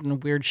long season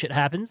and weird shit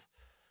happens.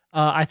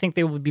 I think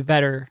they would be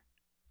better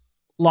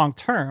long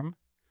term,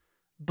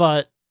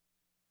 but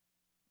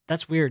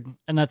that's weird,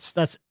 and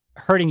that's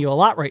hurting you a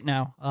lot right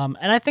now.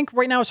 And I think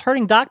right now it's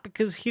hurting Doc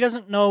because he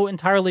doesn't know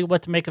entirely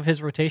what to make of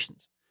his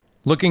rotations.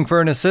 Looking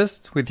for an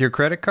assist with your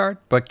credit card,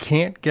 but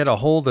can't get a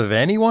hold of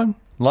anyone?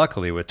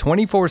 Luckily, with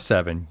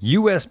 24/7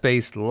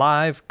 U.S.-based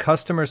live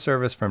customer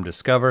service from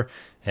Discover,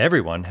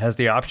 everyone has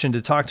the option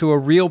to talk to a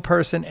real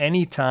person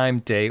anytime,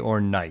 day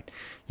or night.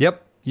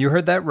 Yep, you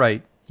heard that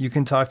right. You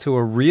can talk to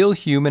a real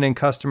human in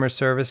customer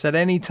service at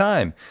any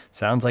time.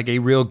 Sounds like a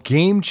real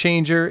game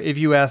changer if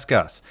you ask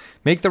us.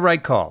 Make the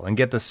right call and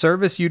get the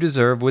service you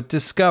deserve with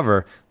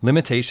Discover.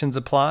 Limitations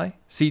apply.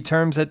 See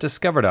terms at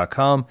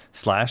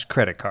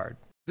discover.com/creditcard.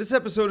 This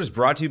episode is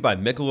brought to you by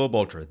Michelob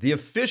Ultra, the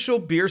official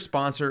beer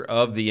sponsor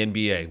of the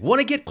NBA. Want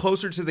to get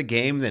closer to the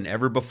game than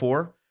ever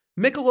before?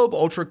 Michelob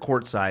Ultra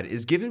Courtside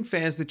is giving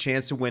fans the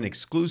chance to win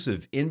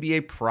exclusive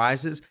NBA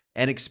prizes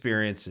and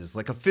experiences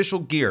like official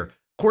gear,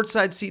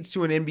 courtside seats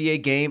to an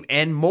NBA game,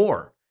 and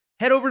more.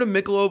 Head over to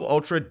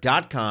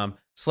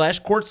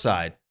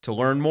MichelobUltra.com/courtside to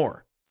learn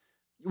more.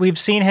 We've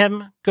seen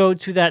him go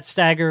to that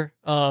stagger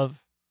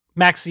of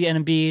Maxey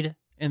and Embiid,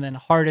 and then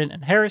Harden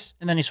and Harris,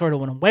 and then he sort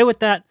of went away with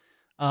that.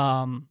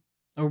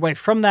 Away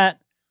from that,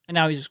 and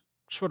now he's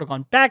sort of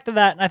gone back to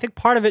that. And I think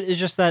part of it is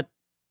just that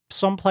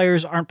some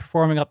players aren't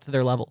performing up to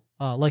their level.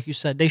 Like you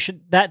said, they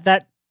should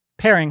that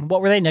pairing.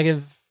 What were they?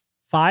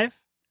 -5?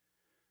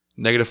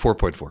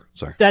 -4.4.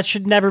 Sorry. That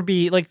should never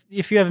be like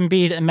if you have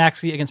Embiid and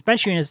Maxey against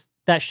bench units.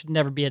 That should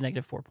never be a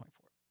 -4.4.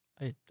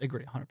 I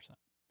agree 100%.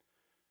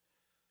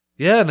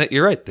 Yeah, and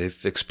you're right.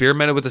 They've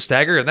experimented with the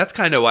stagger, and that's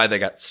kind of why they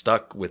got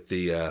stuck with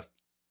the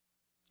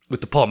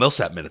Paul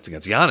Millsap minutes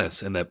against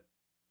Giannis, and that.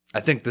 I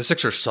think the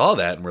Sixers saw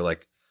that and were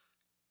like,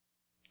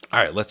 all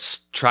right,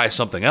 let's try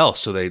something else.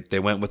 So they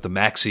went with the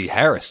Maxey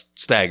Harris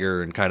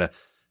stagger and kind of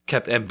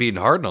kept Embiid and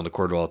Harden on the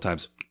court at all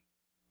times.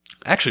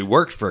 Actually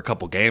worked for a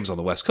couple games on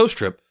the West Coast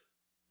trip.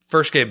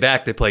 First game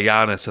back, they play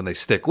Giannis and they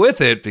stick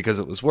with it because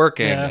it was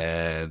working. Yeah.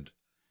 And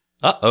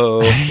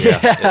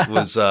it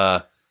was.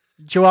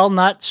 Joel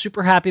not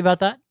super happy about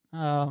that.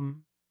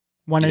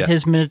 Wanted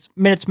his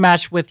minutes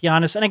matched with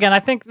Giannis. And again, I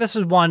think this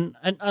is one,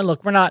 and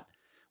look,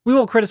 we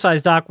will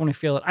criticize Doc when we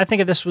feel it. I think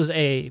if this was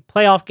a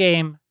playoff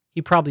game,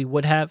 he probably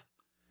would have.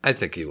 I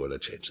think he would have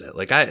changed that.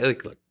 Look,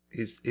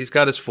 he's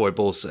got his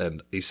foibles,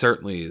 and he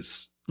certainly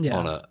is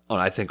on a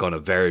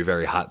very,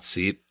 very hot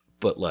seat.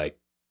 But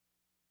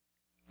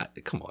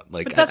come on,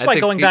 But that's why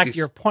going back to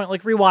your point,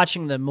 like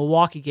rewatching the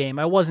Milwaukee game,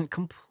 I wasn't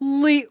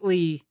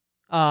completely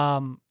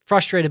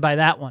frustrated by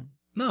that one.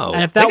 No,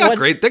 and if they got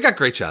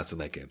great shots in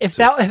that game. If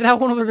that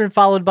one would have been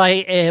followed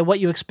by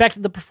what you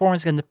expected the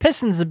performance against the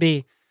Pistons to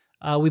be.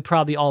 We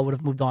probably all would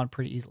have moved on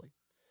pretty easily.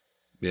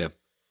 Yeah.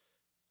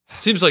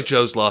 Seems like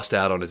Joe's lost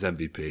out on his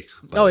MVP.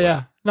 Oh,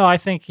 yeah. No, I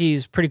think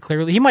he's pretty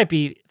clearly. He might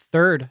be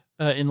third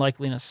in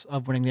likeliness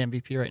of winning the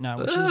MVP right now,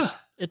 which is,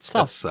 it's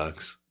tough. That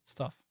sucks. It's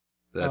tough.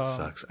 That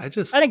sucks.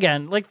 And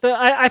again,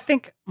 I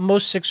think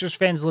most Sixers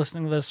fans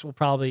listening to this will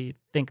probably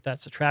think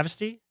that's a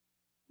travesty.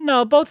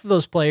 No, both of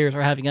those players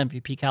are having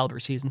MVP caliber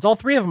seasons. All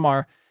three of them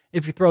are,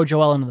 if you throw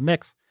Joel into the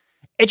mix.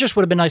 It just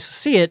would have been nice to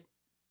see it,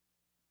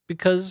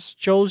 because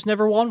Joe's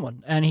never won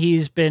one, and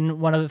he's been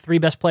one of the 3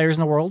 best players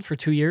in the world for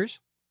 2 years,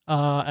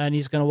 and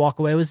he's going to walk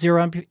away with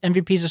 0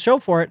 MVPs to show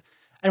for it,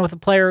 and with a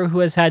player who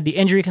has had the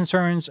injury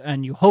concerns,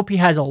 and you hope he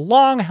has a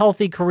long,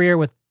 healthy career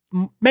with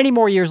many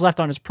more years left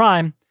on his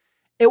prime,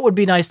 it would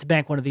be nice to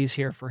bank one of these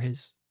here for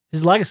his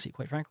legacy,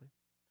 quite frankly.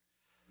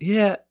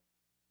 Yeah,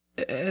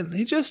 and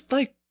he just,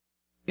 I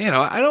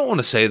don't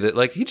want to say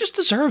that, he just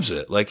deserves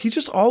it. He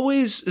just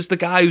always is the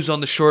guy who's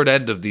on the short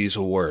end of these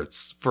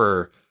awards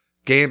for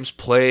games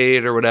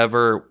played or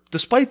whatever,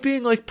 despite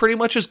being pretty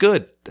much as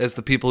good as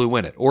the people who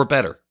win it, or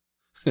better.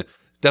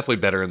 Definitely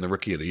better in the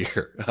Rookie of the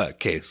Year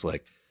case.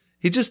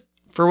 He just,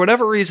 for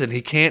whatever reason,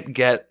 he can't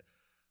get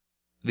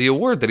the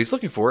award that he's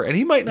looking for, and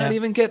he might not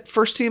even get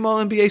first team All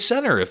NBA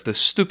center if this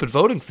stupid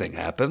voting thing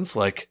happens.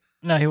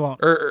 No, he won't.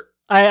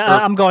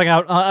 I'm going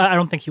out. I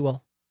don't think he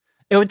will.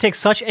 It would take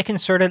such a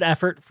concerted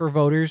effort for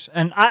voters,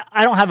 and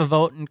I don't have a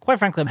vote, and quite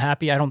frankly, I'm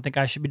happy. I don't think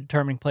I should be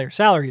determining player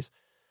salaries,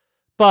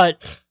 but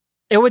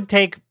it would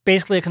take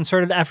basically a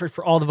concerted effort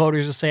for all the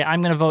voters to say,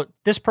 I'm going to vote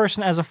this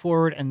person as a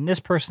forward and this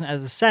person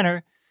as a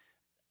center.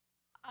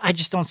 I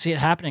just don't see it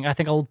happening. I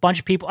think a bunch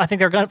of people,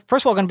 they're going to,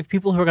 first of all, going to be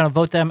people who are going to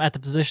vote them at the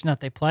position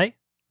that they play,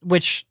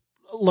 which,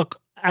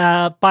 look,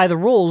 by the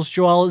rules,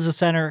 Joel is a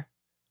center,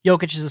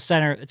 Jokic is a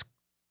center. It's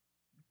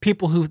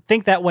people who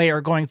think that way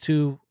are going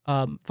to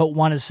vote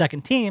one as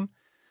second team.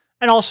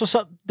 And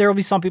also, there will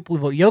be some people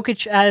who vote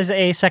Jokic as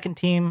a second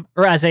team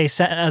or as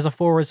a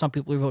forward. Some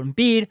people who vote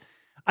Embiid.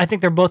 I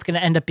think they're both going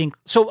to end up being.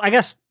 So I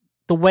guess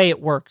the way it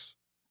works,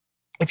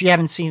 if you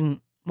haven't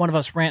seen one of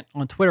us rant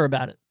on Twitter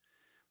about it,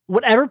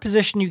 whatever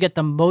position you get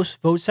the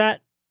most votes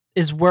at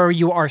is where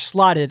you are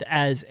slotted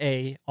as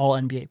a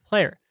All-NBA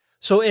player.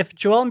 So if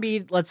Joel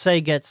Embiid, let's say,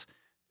 gets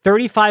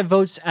 35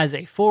 votes as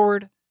a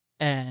forward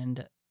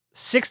and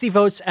 60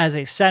 votes as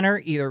a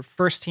center, either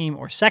first team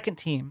or second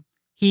team,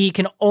 he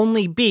can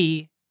only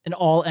be an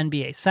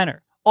All-NBA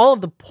center. All of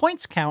the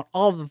points count,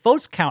 all of the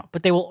votes count,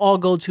 but they will all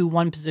go to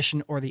one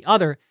position or the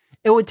other.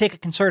 It would take a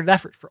concerted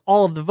effort for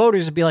all of the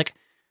voters to be like,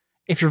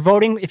 if you're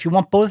voting, if you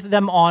want both of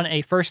them on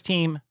a first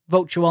team,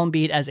 vote Joel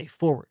Embiid as a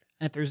forward.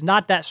 And if there's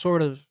not that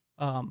sort of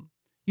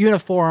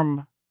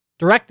uniform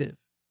directive,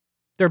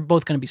 they're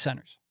both going to be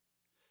centers.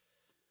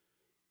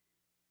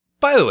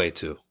 By the way,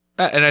 too,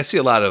 and I see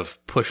a lot of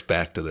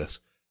pushback to this,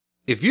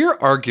 if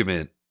your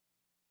argument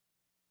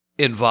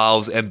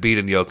involves Embiid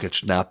and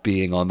Jokic not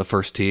being on the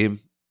first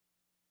team,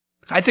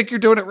 I think you're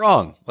doing it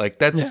wrong. Like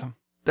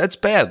that's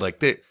bad. Like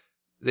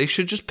they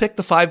should just pick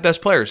the 5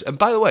 best players. And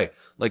by the way,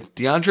 like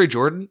DeAndre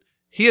Jordan,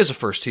 he is a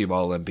first team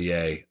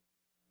All-NBA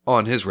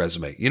on his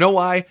resume. You know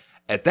why?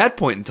 At that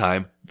point in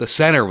time, the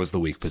center was the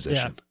weak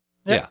position.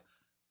 Yeah.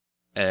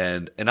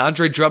 And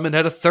Andre Drummond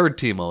had a third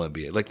team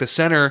All-NBA. Like the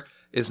center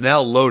is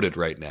now loaded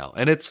right now.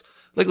 And it's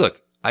like,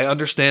 look, I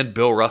understand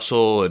Bill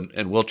Russell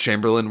and Wilt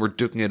Chamberlain were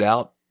duking it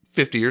out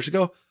 50 years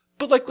ago,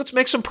 but like, let's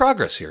make some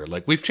progress here.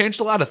 Like we've changed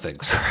a lot of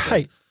things since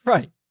then.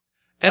 Right.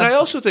 And I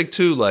also think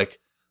too, like,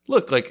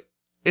 look, like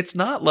it's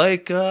not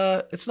like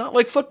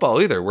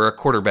football either. We're a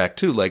quarterback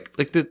too.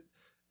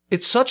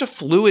 It's such a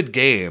fluid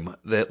game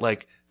that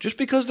like, just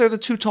because they're the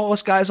 2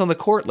 tallest guys on the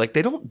court, like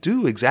they don't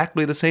do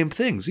exactly the same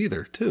things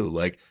either too.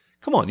 Like,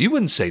 come on, you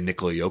wouldn't say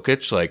Nikola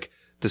Jokic, like,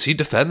 does he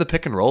defend the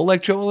pick and roll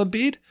like Joel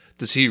Embiid?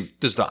 Does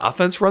the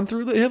offense run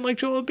through him like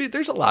Joel Embiid?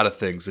 There's a lot of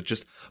things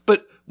that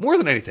but more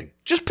than anything,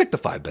 just pick the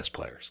 5 best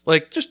players.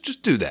 Like,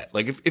 just do that.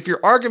 Like, if your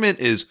argument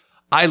is,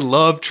 I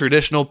love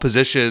traditional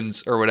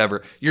positions or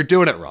whatever, you're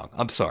doing it wrong.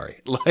 I'm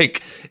sorry.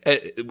 Like,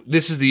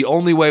 this is the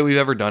only way we've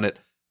ever done it.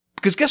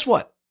 Because guess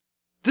what?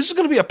 This is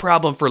going to be a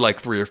problem for like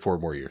 3 or 4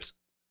 more years.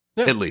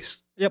 Yep. At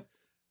least. Yep.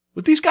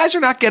 But these guys are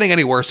not getting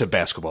any worse at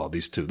basketball,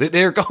 these two.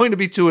 They're going to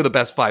be 2 of the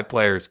best 5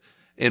 players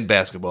in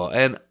basketball.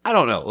 And I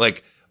don't know,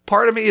 like,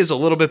 part of me is a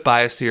little bit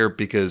biased here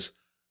because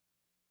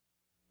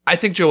I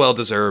think Joel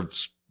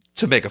deserves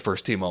to make a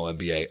first team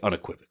All-NBA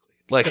unequivocally.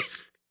 Like,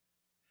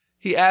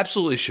 he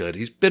absolutely should.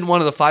 He's been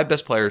one of the 5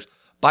 best players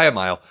by a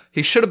mile.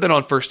 He should have been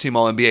on first team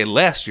All-NBA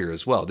last year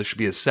as well. This should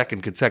be his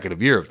 2nd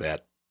consecutive year of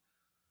that.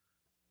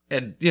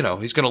 And, you know,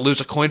 he's going to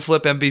lose a coin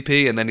flip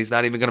MVP and then he's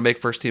not even going to make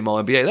first team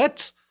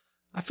All-NBA.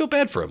 I feel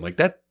bad for him. Like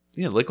that,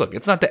 you know, like, look,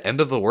 it's not the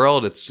end of the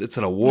world. It's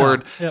an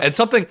award and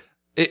something.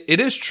 It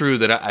is true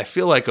that I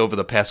feel like over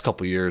the past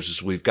couple of years,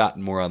 as we've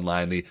gotten more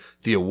online,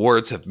 the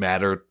awards have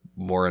mattered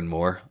more and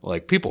more.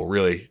 Like people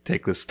really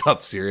take this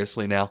stuff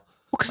seriously now.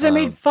 Well, because they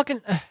made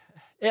fucking.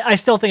 I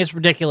still think it's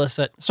ridiculous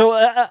that. So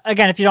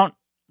again, if you're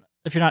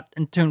not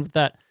in tune with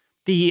that,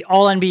 the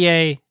All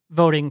NBA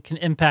voting can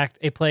impact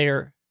a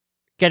player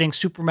getting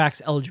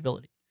Supermax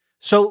eligibility.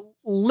 So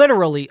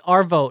literally,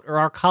 our vote or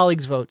our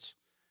colleagues' votes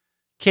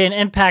can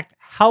impact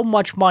how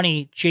much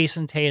money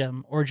Jason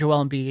Tatum or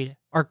Joel Embiid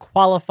are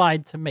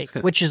qualified to make,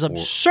 which is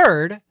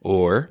absurd.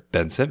 Or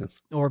Ben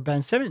Simmons.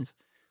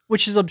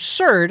 Which is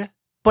absurd,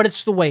 but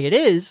it's the way it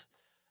is.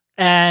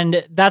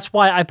 And that's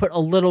why I put a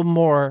little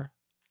more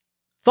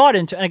thought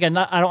into, and again,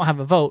 I don't have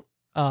a vote,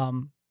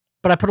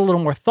 but I put a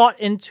little more thought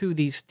into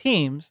these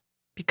teams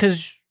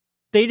because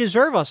they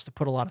deserve us to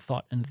put a lot of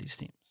thought into these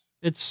teams.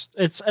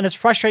 It's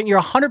frustrating.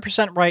 You're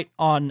 100% right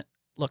on,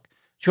 look,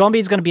 Joel Embiid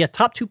is going to be a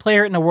top 2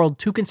 player in the world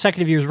 2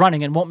 consecutive years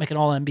running and won't make an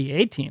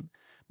All-NBA team.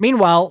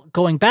 Meanwhile,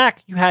 going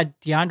back, you had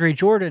DeAndre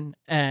Jordan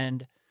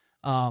and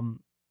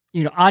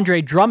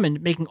Andre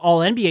Drummond making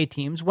All-NBA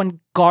teams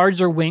when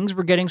guards or wings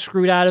were getting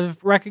screwed out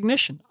of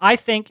recognition. I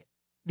think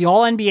the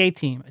All-NBA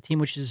team, a team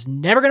which is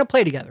never going to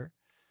play together.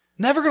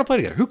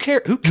 Who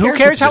cares? Who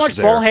cares how much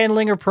ball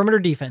handling or perimeter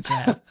defense they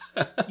have?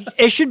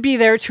 It should be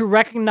there to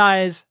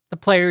recognize the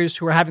players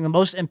who are having the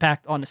most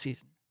impact on the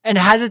season. And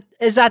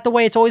is that the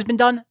way it's always been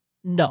done?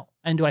 No.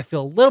 And do I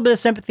feel a little bit of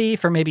sympathy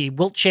for maybe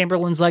Wilt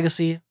Chamberlain's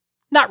legacy?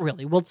 Not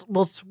really.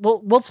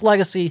 Wilt's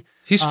legacy,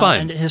 he's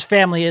fine, and his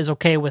family is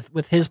okay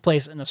with his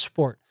place in the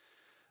sport.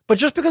 But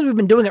just because we've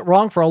been doing it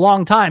wrong for a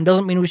long time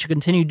doesn't mean we should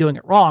continue doing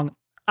it wrong.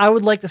 I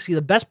would like to see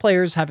the best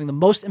players having the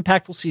most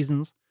impactful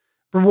seasons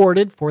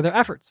rewarded for their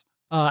efforts.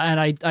 And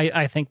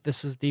I think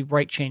this is the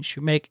right change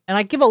to make. And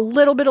I give a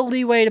little bit of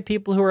leeway to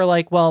people who are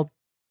like, well,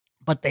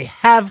 but they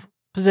have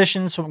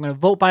positions, so I'm going to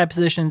vote by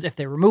positions. If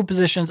they remove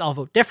positions, I'll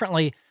vote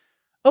differently.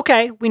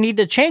 Okay, we need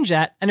to change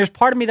that. And there's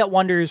part of me that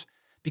wonders,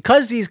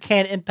 because these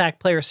can't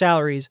impact player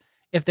salaries,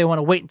 if they want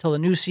to wait until the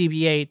new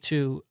CBA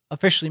to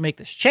officially make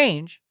this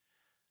change.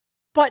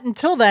 But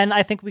until then,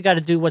 I think we got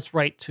to do what's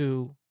right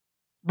to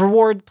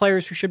reward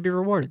players who should be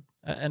rewarded.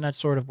 And that's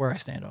sort of where I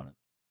stand on it.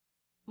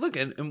 Look,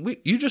 and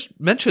you just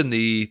mentioned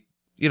the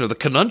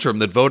conundrum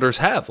that voters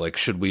have. Like,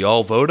 should we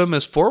all vote him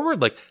as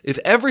forward? Like, if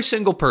every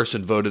single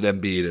person voted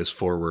Embiid as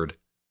forward,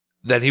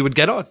 then he would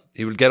get on.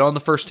 He would get on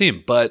the first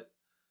team. But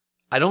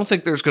I don't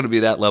think there's going to be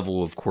that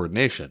level of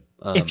coordination.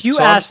 If you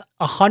ask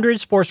 100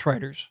 sports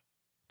writers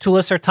to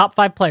list their top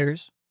 5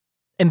 players,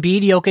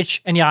 Embiid,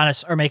 Jokic, and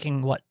Giannis are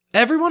making what?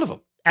 Every one of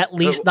them. At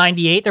least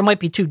 98. There might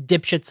be 2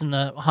 dipshits in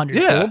the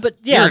 100 pool, but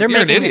you're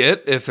an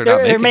idiot if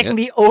they're making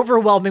the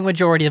overwhelming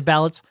majority of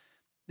ballots.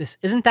 This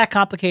isn't that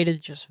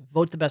complicated. Just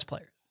vote the best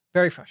player.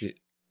 Very frustrating.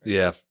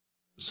 Yeah.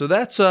 So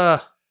that's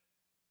that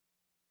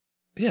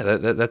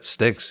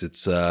stinks.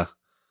 It's I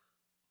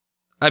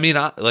mean,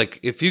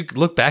 if you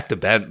look back to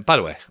Ben, by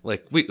the way,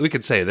 like we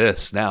could say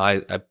this now.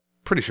 I'm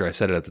pretty sure I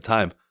said it at the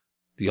time.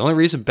 The only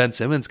reason Ben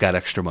Simmons got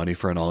extra money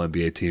for an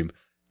All-NBA team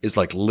is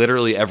like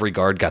literally every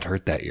guard got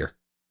hurt that year,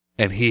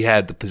 and he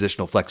had the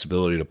positional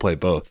flexibility to play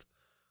both.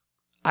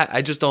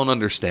 I just don't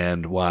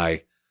understand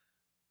why.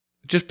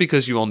 Just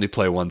because you only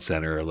play one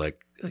center,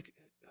 like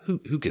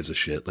who gives a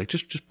shit? Like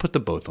just put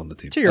them both on the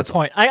team. To your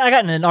point, I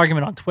got in an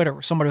argument on Twitter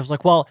where somebody was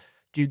like, "Well,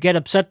 do you get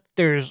upset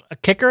there's a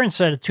kicker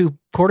instead of 2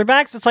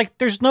 quarterbacks?" It's like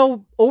there's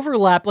no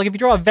overlap. Like if you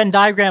draw a Venn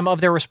diagram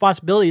of their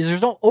responsibilities,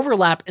 there's no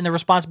overlap in the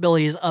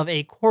responsibilities of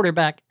a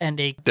quarterback and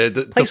a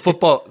the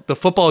football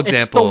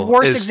example. It's the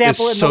worst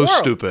example in so the world.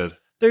 Stupid.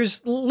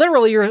 There's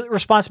literally your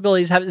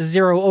responsibilities have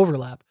 0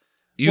 overlap.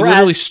 You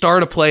literally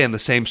start a play in the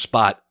same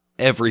spot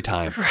every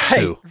time.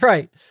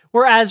 Right.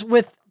 Whereas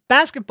with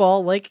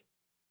basketball, like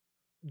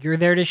you're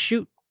there to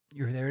shoot,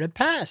 you're there to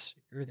pass,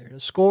 you're there to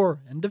score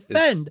and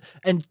defend.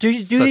 And do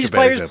these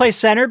players play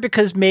center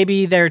because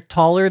maybe they're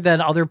taller than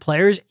other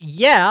players?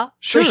 Yeah.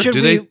 Sure. Should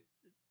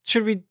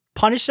we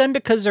punish them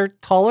because they're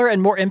taller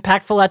and more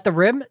impactful at the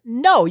rim?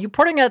 No, you're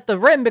putting it at the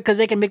rim because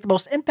they can make the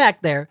most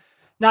impact there,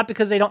 not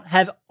because they don't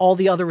have all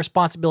the other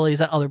responsibilities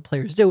that other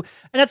players do.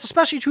 And that's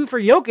especially true for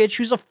Jokic,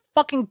 who's a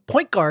fucking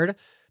point guard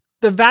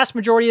the vast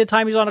majority of the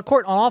time he's on a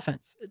court on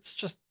offense. It's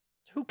just,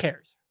 who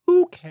cares?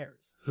 Who cares?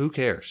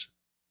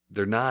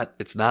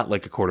 It's not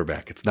like a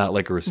quarterback. It's not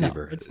like a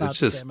receiver. No, it's not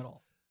the same at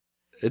all.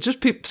 It's just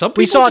people. Some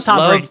people we saw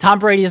Tom Brady. Tom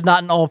Brady is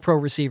not an all-pro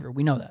receiver.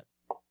 We know that.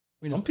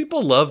 Some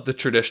people love the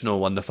traditional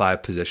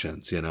 1-to-5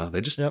 positions. They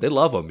they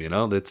love them.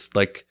 It's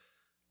like,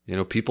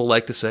 people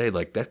like to say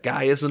like that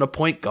guy isn't a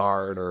point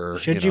guard or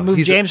should you move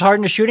James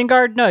Harden to shooting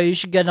guard? No, you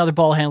should get another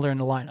ball handler in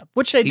the lineup,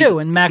 which they do.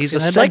 And Maxey, he's a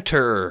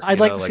center. I'd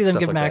like to see them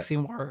give Maxey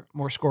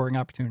more scoring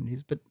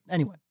opportunities. But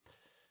anyway.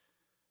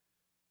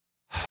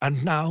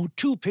 And now,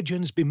 2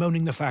 pigeons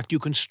bemoaning the fact you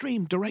can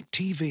stream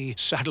DirecTV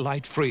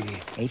satellite-free.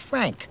 Hey,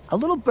 Frank, a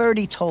little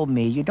birdie told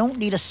me you don't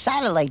need a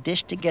satellite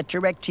dish to get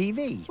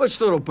DirecTV.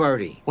 Which little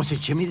birdie? Was it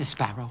Jimmy the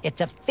Sparrow?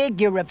 It's a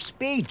figure of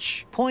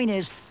speech. Point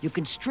is, you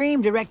can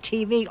stream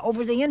DirecTV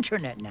over the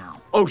internet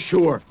now. Oh,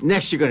 sure.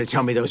 Next you're going to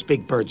tell me those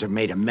big birds are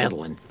made of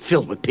metal and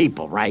filled with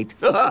people, right?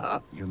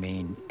 You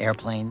mean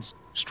airplanes?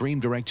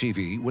 Stream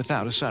DirecTV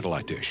without a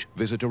satellite dish.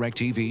 Visit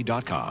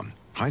DirecTV.com.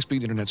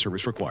 High-speed internet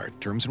service required.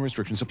 Terms and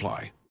restrictions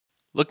apply.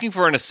 Looking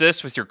for an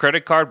assist with your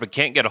credit card but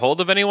can't get a hold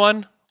of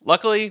anyone?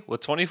 Luckily, with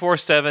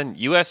 24/7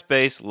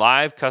 US-based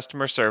live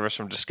customer service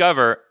from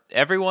Discover,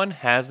 everyone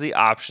has the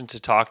option to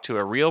talk to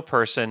a real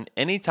person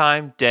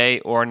anytime, day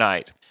or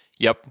night.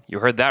 Yep, you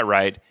heard that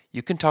right.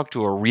 You can talk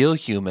to a real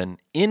human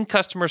in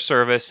customer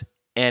service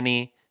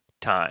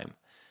anytime.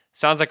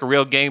 Sounds like a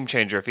real game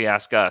changer if you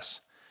ask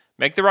us.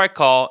 Make the right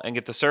call and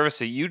get the service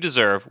that you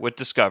deserve with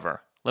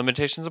Discover.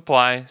 Limitations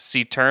apply.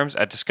 See terms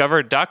at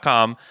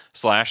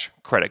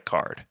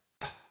discover.com/creditcard.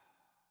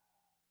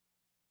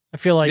 I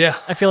feel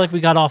like we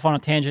got off on a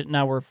tangent.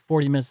 Now we're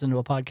 40 minutes into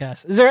a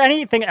podcast. Is there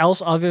anything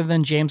else other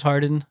than James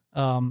Harden?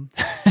 I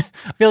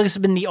feel like this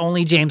has been the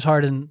only James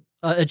Harden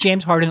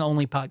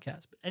only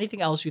podcast. But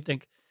anything else you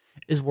think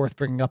is worth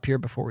bringing up here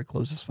before we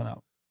close this one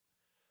out?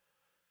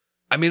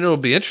 I mean, it'll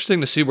be interesting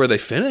to see where they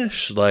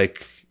finish.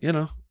 Like,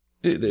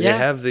 they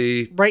have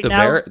the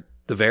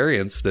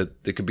variance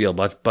that could be a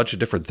bunch of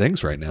different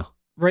things right now.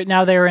 Right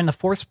now, they are in the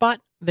 4th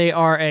spot. They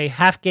are a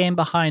half game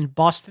behind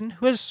Boston,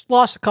 who has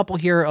lost a couple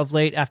here of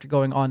late after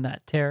going on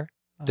that tear.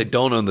 They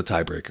don't own the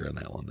tiebreaker in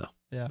that one, though.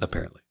 Yeah,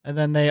 apparently. And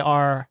then they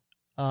are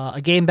a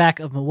game back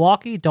of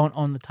Milwaukee. Don't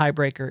own the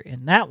tiebreaker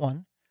in that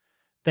one,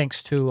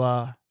 thanks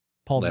to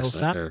Paul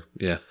Millsap.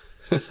 Yeah.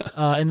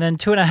 And then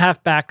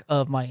 2.5 back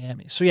of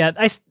Miami. So yeah,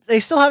 they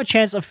still have a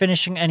chance of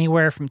finishing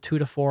anywhere from 2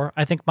 to 4.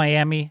 I think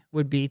Miami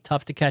would be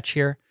tough to catch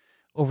here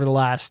over the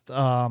last, they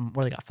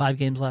got 5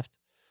 games left.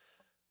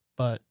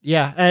 But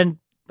yeah, and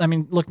I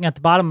mean, looking at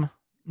the bottom,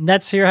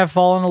 Nets here have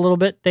fallen a little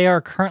bit. They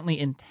are currently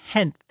in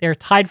 10th. They're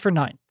tied for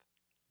 9th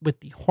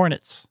with the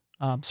Hornets.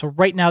 So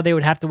right now they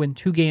would have to win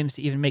 2 games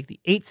to even make the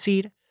 8th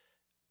seed,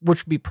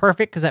 which would be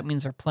perfect because that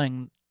means they're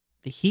playing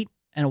the Heat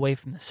and away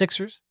from the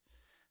Sixers.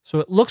 So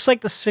it looks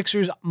like the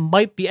Sixers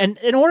might be, and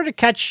in order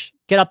to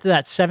get up to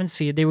that 7th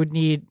seed, they would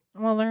need,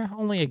 they're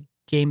only a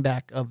game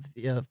back of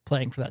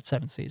playing for that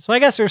 7th seed. So I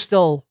guess they're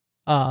still,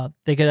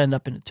 they could end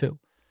up in a 2.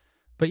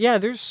 But yeah,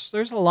 there's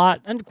a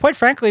lot. And quite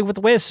frankly, with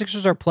the way the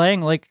Sixers are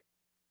playing, like,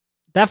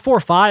 that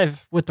 4-5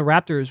 with the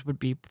Raptors would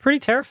be pretty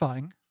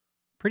terrifying.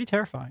 Pretty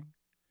terrifying.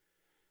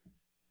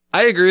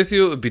 I agree with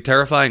you. It would be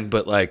terrifying,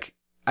 but like,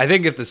 I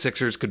think if the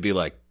Sixers could be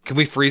like, can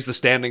we freeze the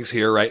standings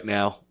here right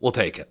now? We'll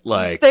take it.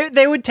 Like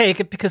they would take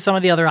it because some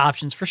of the other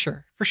options, for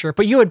sure.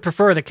 But you would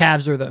prefer the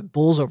Cavs or the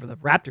Bulls over the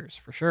Raptors,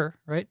 for sure,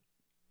 right?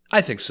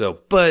 I think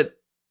so, but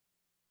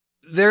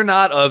they're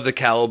not of the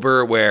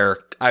caliber where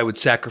I would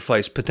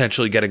sacrifice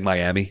potentially getting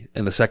Miami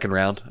in the second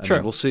round. I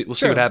mean, we'll see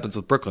what happens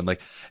with Brooklyn.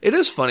 Like, it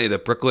is funny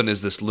that Brooklyn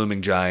is this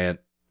looming giant,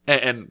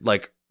 and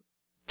like,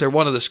 they're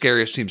one of the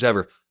scariest teams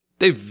ever.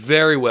 They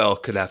very well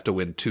could have to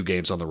win 2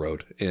 games on the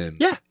road in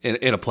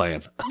a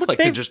play-in, like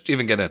to just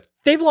even get in.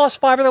 They've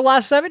lost 5 of their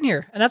last 7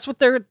 here, and that's what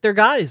they're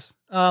guys.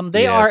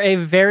 They are a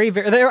very,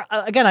 very. They're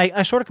again.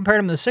 I sort of compared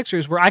them to the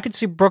Sixers, where I could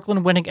see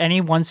Brooklyn winning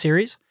any one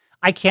series.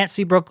 I can't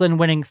see Brooklyn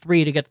winning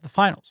 3 to get to the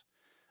finals,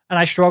 and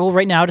I struggle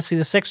right now to see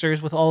the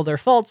Sixers, with all of their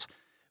faults,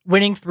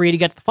 winning 3 to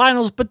get to the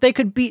finals. But they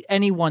could beat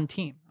any one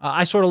team.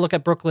 I sort of look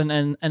at Brooklyn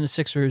and the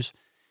Sixers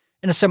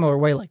in a similar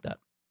way like that.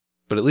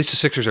 But at least the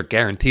Sixers are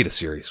guaranteed a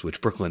series,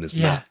 which Brooklyn is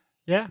not.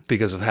 Yeah.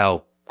 Because of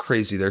how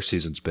crazy their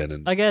season's been.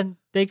 And again,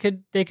 they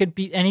could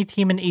beat any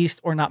team in the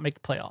East or not make the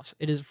playoffs.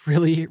 It is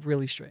really,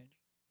 really strange.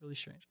 Really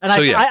strange. And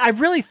I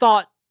really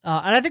thought,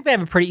 and I think they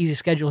have a pretty easy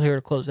schedule here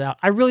to close out.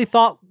 I really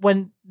thought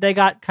when they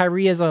got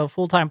Kyrie as a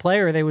full-time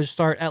player, they would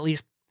start at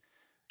least,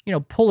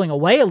 pulling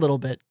away a little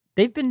bit.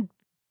 They've been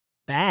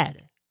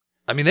bad.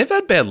 I mean, they've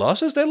had bad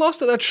losses. They lost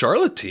to that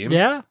Charlotte team.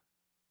 Yeah.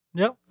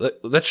 Yep.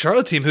 That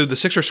Charlotte team who the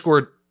Sixers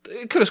scored.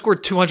 It could have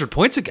scored 200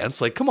 points against.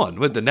 Like, come on.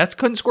 The Nets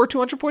couldn't score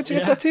 200 points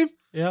against that team?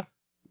 Yeah.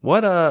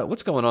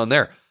 What's going on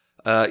there?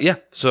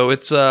 So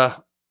it's,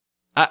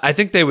 I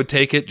think they would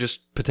take it,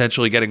 just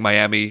potentially getting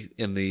Miami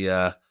in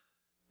the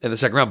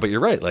second round. But you're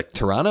right. Like,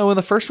 Toronto in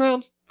the first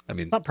round? I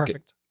mean, not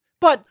perfect.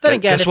 But then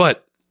again, guess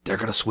what? They're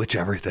going to switch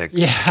everything.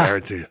 Yeah. I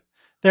guarantee you.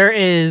 There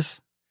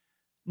is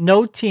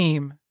no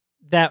team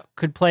that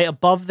could play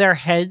above their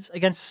heads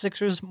against the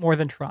Sixers more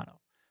than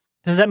Toronto.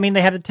 Does that mean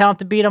they have the talent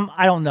to beat them?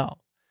 I don't know.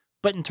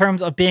 But in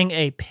terms of being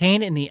a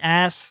pain in the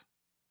ass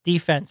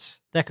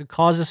defense that could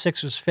cause the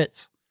Sixers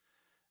fits,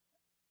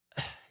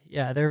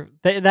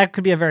 that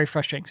could be a very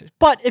frustrating series.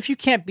 But if you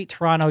can't beat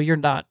Toronto, you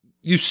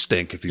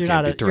stink if you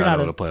can't beat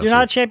Toronto in a playoff. You're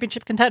not a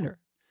championship contender.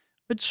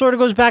 It sort of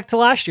goes back to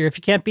last year. If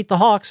you can't beat the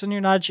Hawks, then you're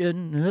not.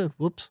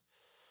 Whoops.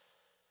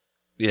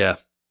 Yeah.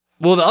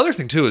 Well, the other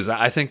thing too is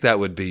I think that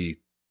would be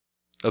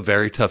a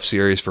very tough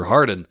series for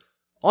Harden.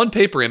 On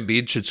paper,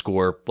 Embiid should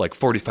score like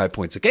 45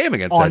 points a game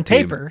against that team.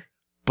 On paper.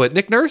 But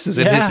Nick Nurse is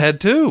in his head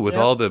too with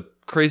all the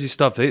crazy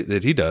stuff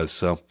that he does.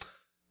 So,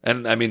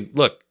 and I mean,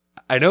 look,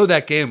 I know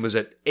that game was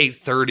at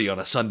 8:30 on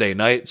a Sunday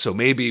night, so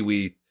maybe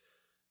we,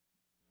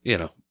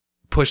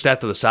 push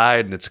that to the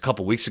side, and it's a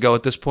couple weeks ago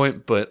at this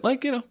point. But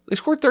they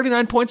scored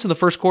 39 points in the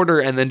first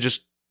quarter, and then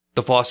just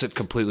the faucet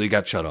completely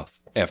got shut off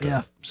after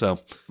that.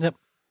 So, yep,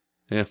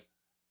 yeah,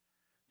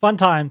 fun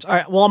times. All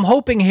right, well, I'm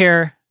hoping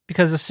here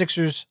because the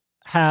Sixers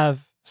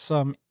have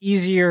some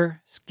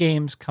easier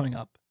games coming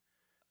up.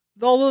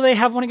 Although they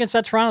have one against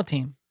that Toronto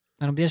team.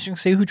 And it'll be interesting to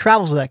see who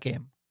travels to that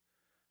game.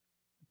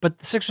 But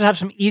the Sixers have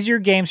some easier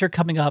games here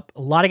coming up.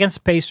 A lot against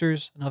the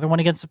Pacers. Another one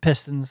against the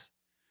Pistons.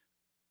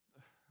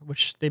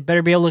 Which they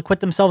better be able to acquit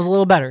themselves a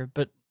little better.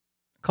 But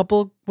a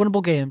couple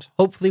winnable games.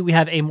 Hopefully we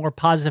have a more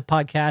positive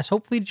podcast.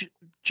 Hopefully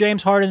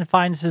James Harden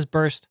finds his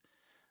burst.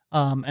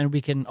 And we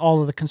can,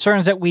 all of the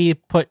concerns that we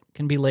put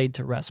can be laid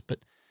to rest. But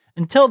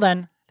until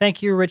then,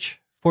 thank you,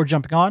 Rich, for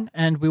jumping on.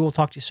 And we will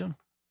talk to you soon.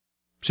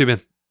 See you,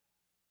 man.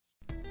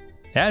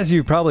 As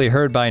you've probably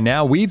heard by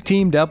now, we've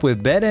teamed up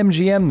with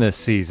BetMGM this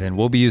season.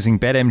 We'll be using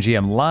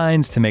BetMGM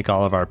lines to make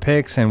all of our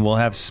picks, and we'll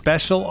have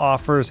special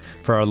offers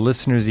for our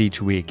listeners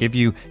each week. If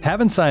you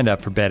haven't signed up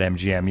for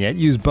BetMGM yet,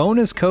 use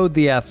bonus code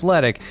The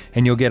Athletic,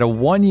 and you'll get a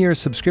 1-year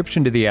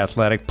subscription to The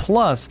Athletic,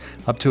 plus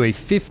up to a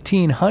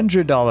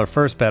 $1,500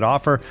 first bet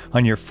offer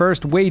on your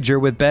first wager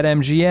with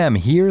BetMGM.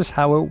 Here's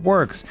how it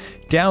works.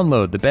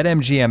 Download the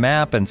BetMGM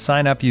app and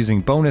sign up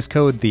using bonus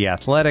code The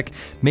Athletic.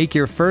 Make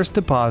your first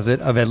deposit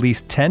of at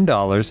least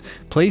 $10.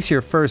 Place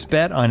your first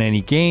bet on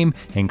any game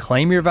and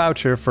claim your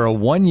voucher for a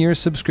 1-year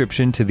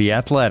subscription to The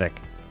Athletic.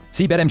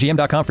 See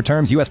BetMGM.com for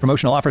terms. U.S.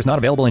 promotional offers not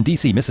available in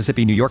D.C.,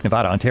 Mississippi, New York,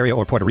 Nevada, Ontario,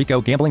 or Puerto Rico.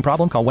 Gambling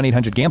problem? Call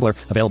 1-800-GAMBLER.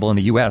 Available in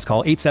the U.S.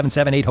 Call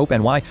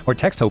 877-8-HOPE-NY or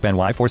text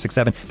HOPE-NY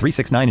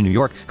 467-369 in New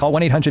York. Call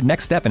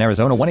 1-800-NEXT-STEP in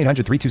Arizona.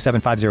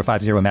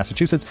 1-800-327-5050 in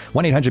Massachusetts.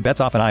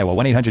 1-800-BETS-OFF in Iowa.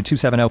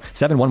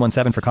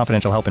 1-800-270-7117 for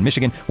confidential help in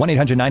Michigan.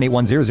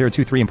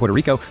 1-800-981-0023 in Puerto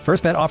Rico.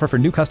 First bet offer for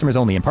new customers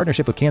only in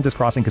partnership with Kansas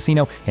Crossing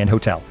Casino and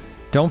Hotel.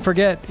 Don't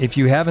forget, if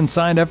you haven't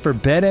signed up for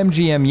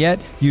BetMGM yet,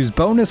 use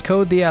bonus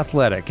code The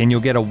Athletic, and you'll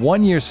get a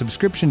 1-year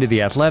subscription to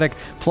The Athletic,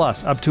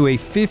 plus up to a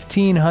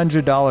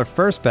 $1,500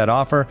 first bet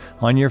offer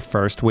on your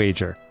first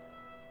wager.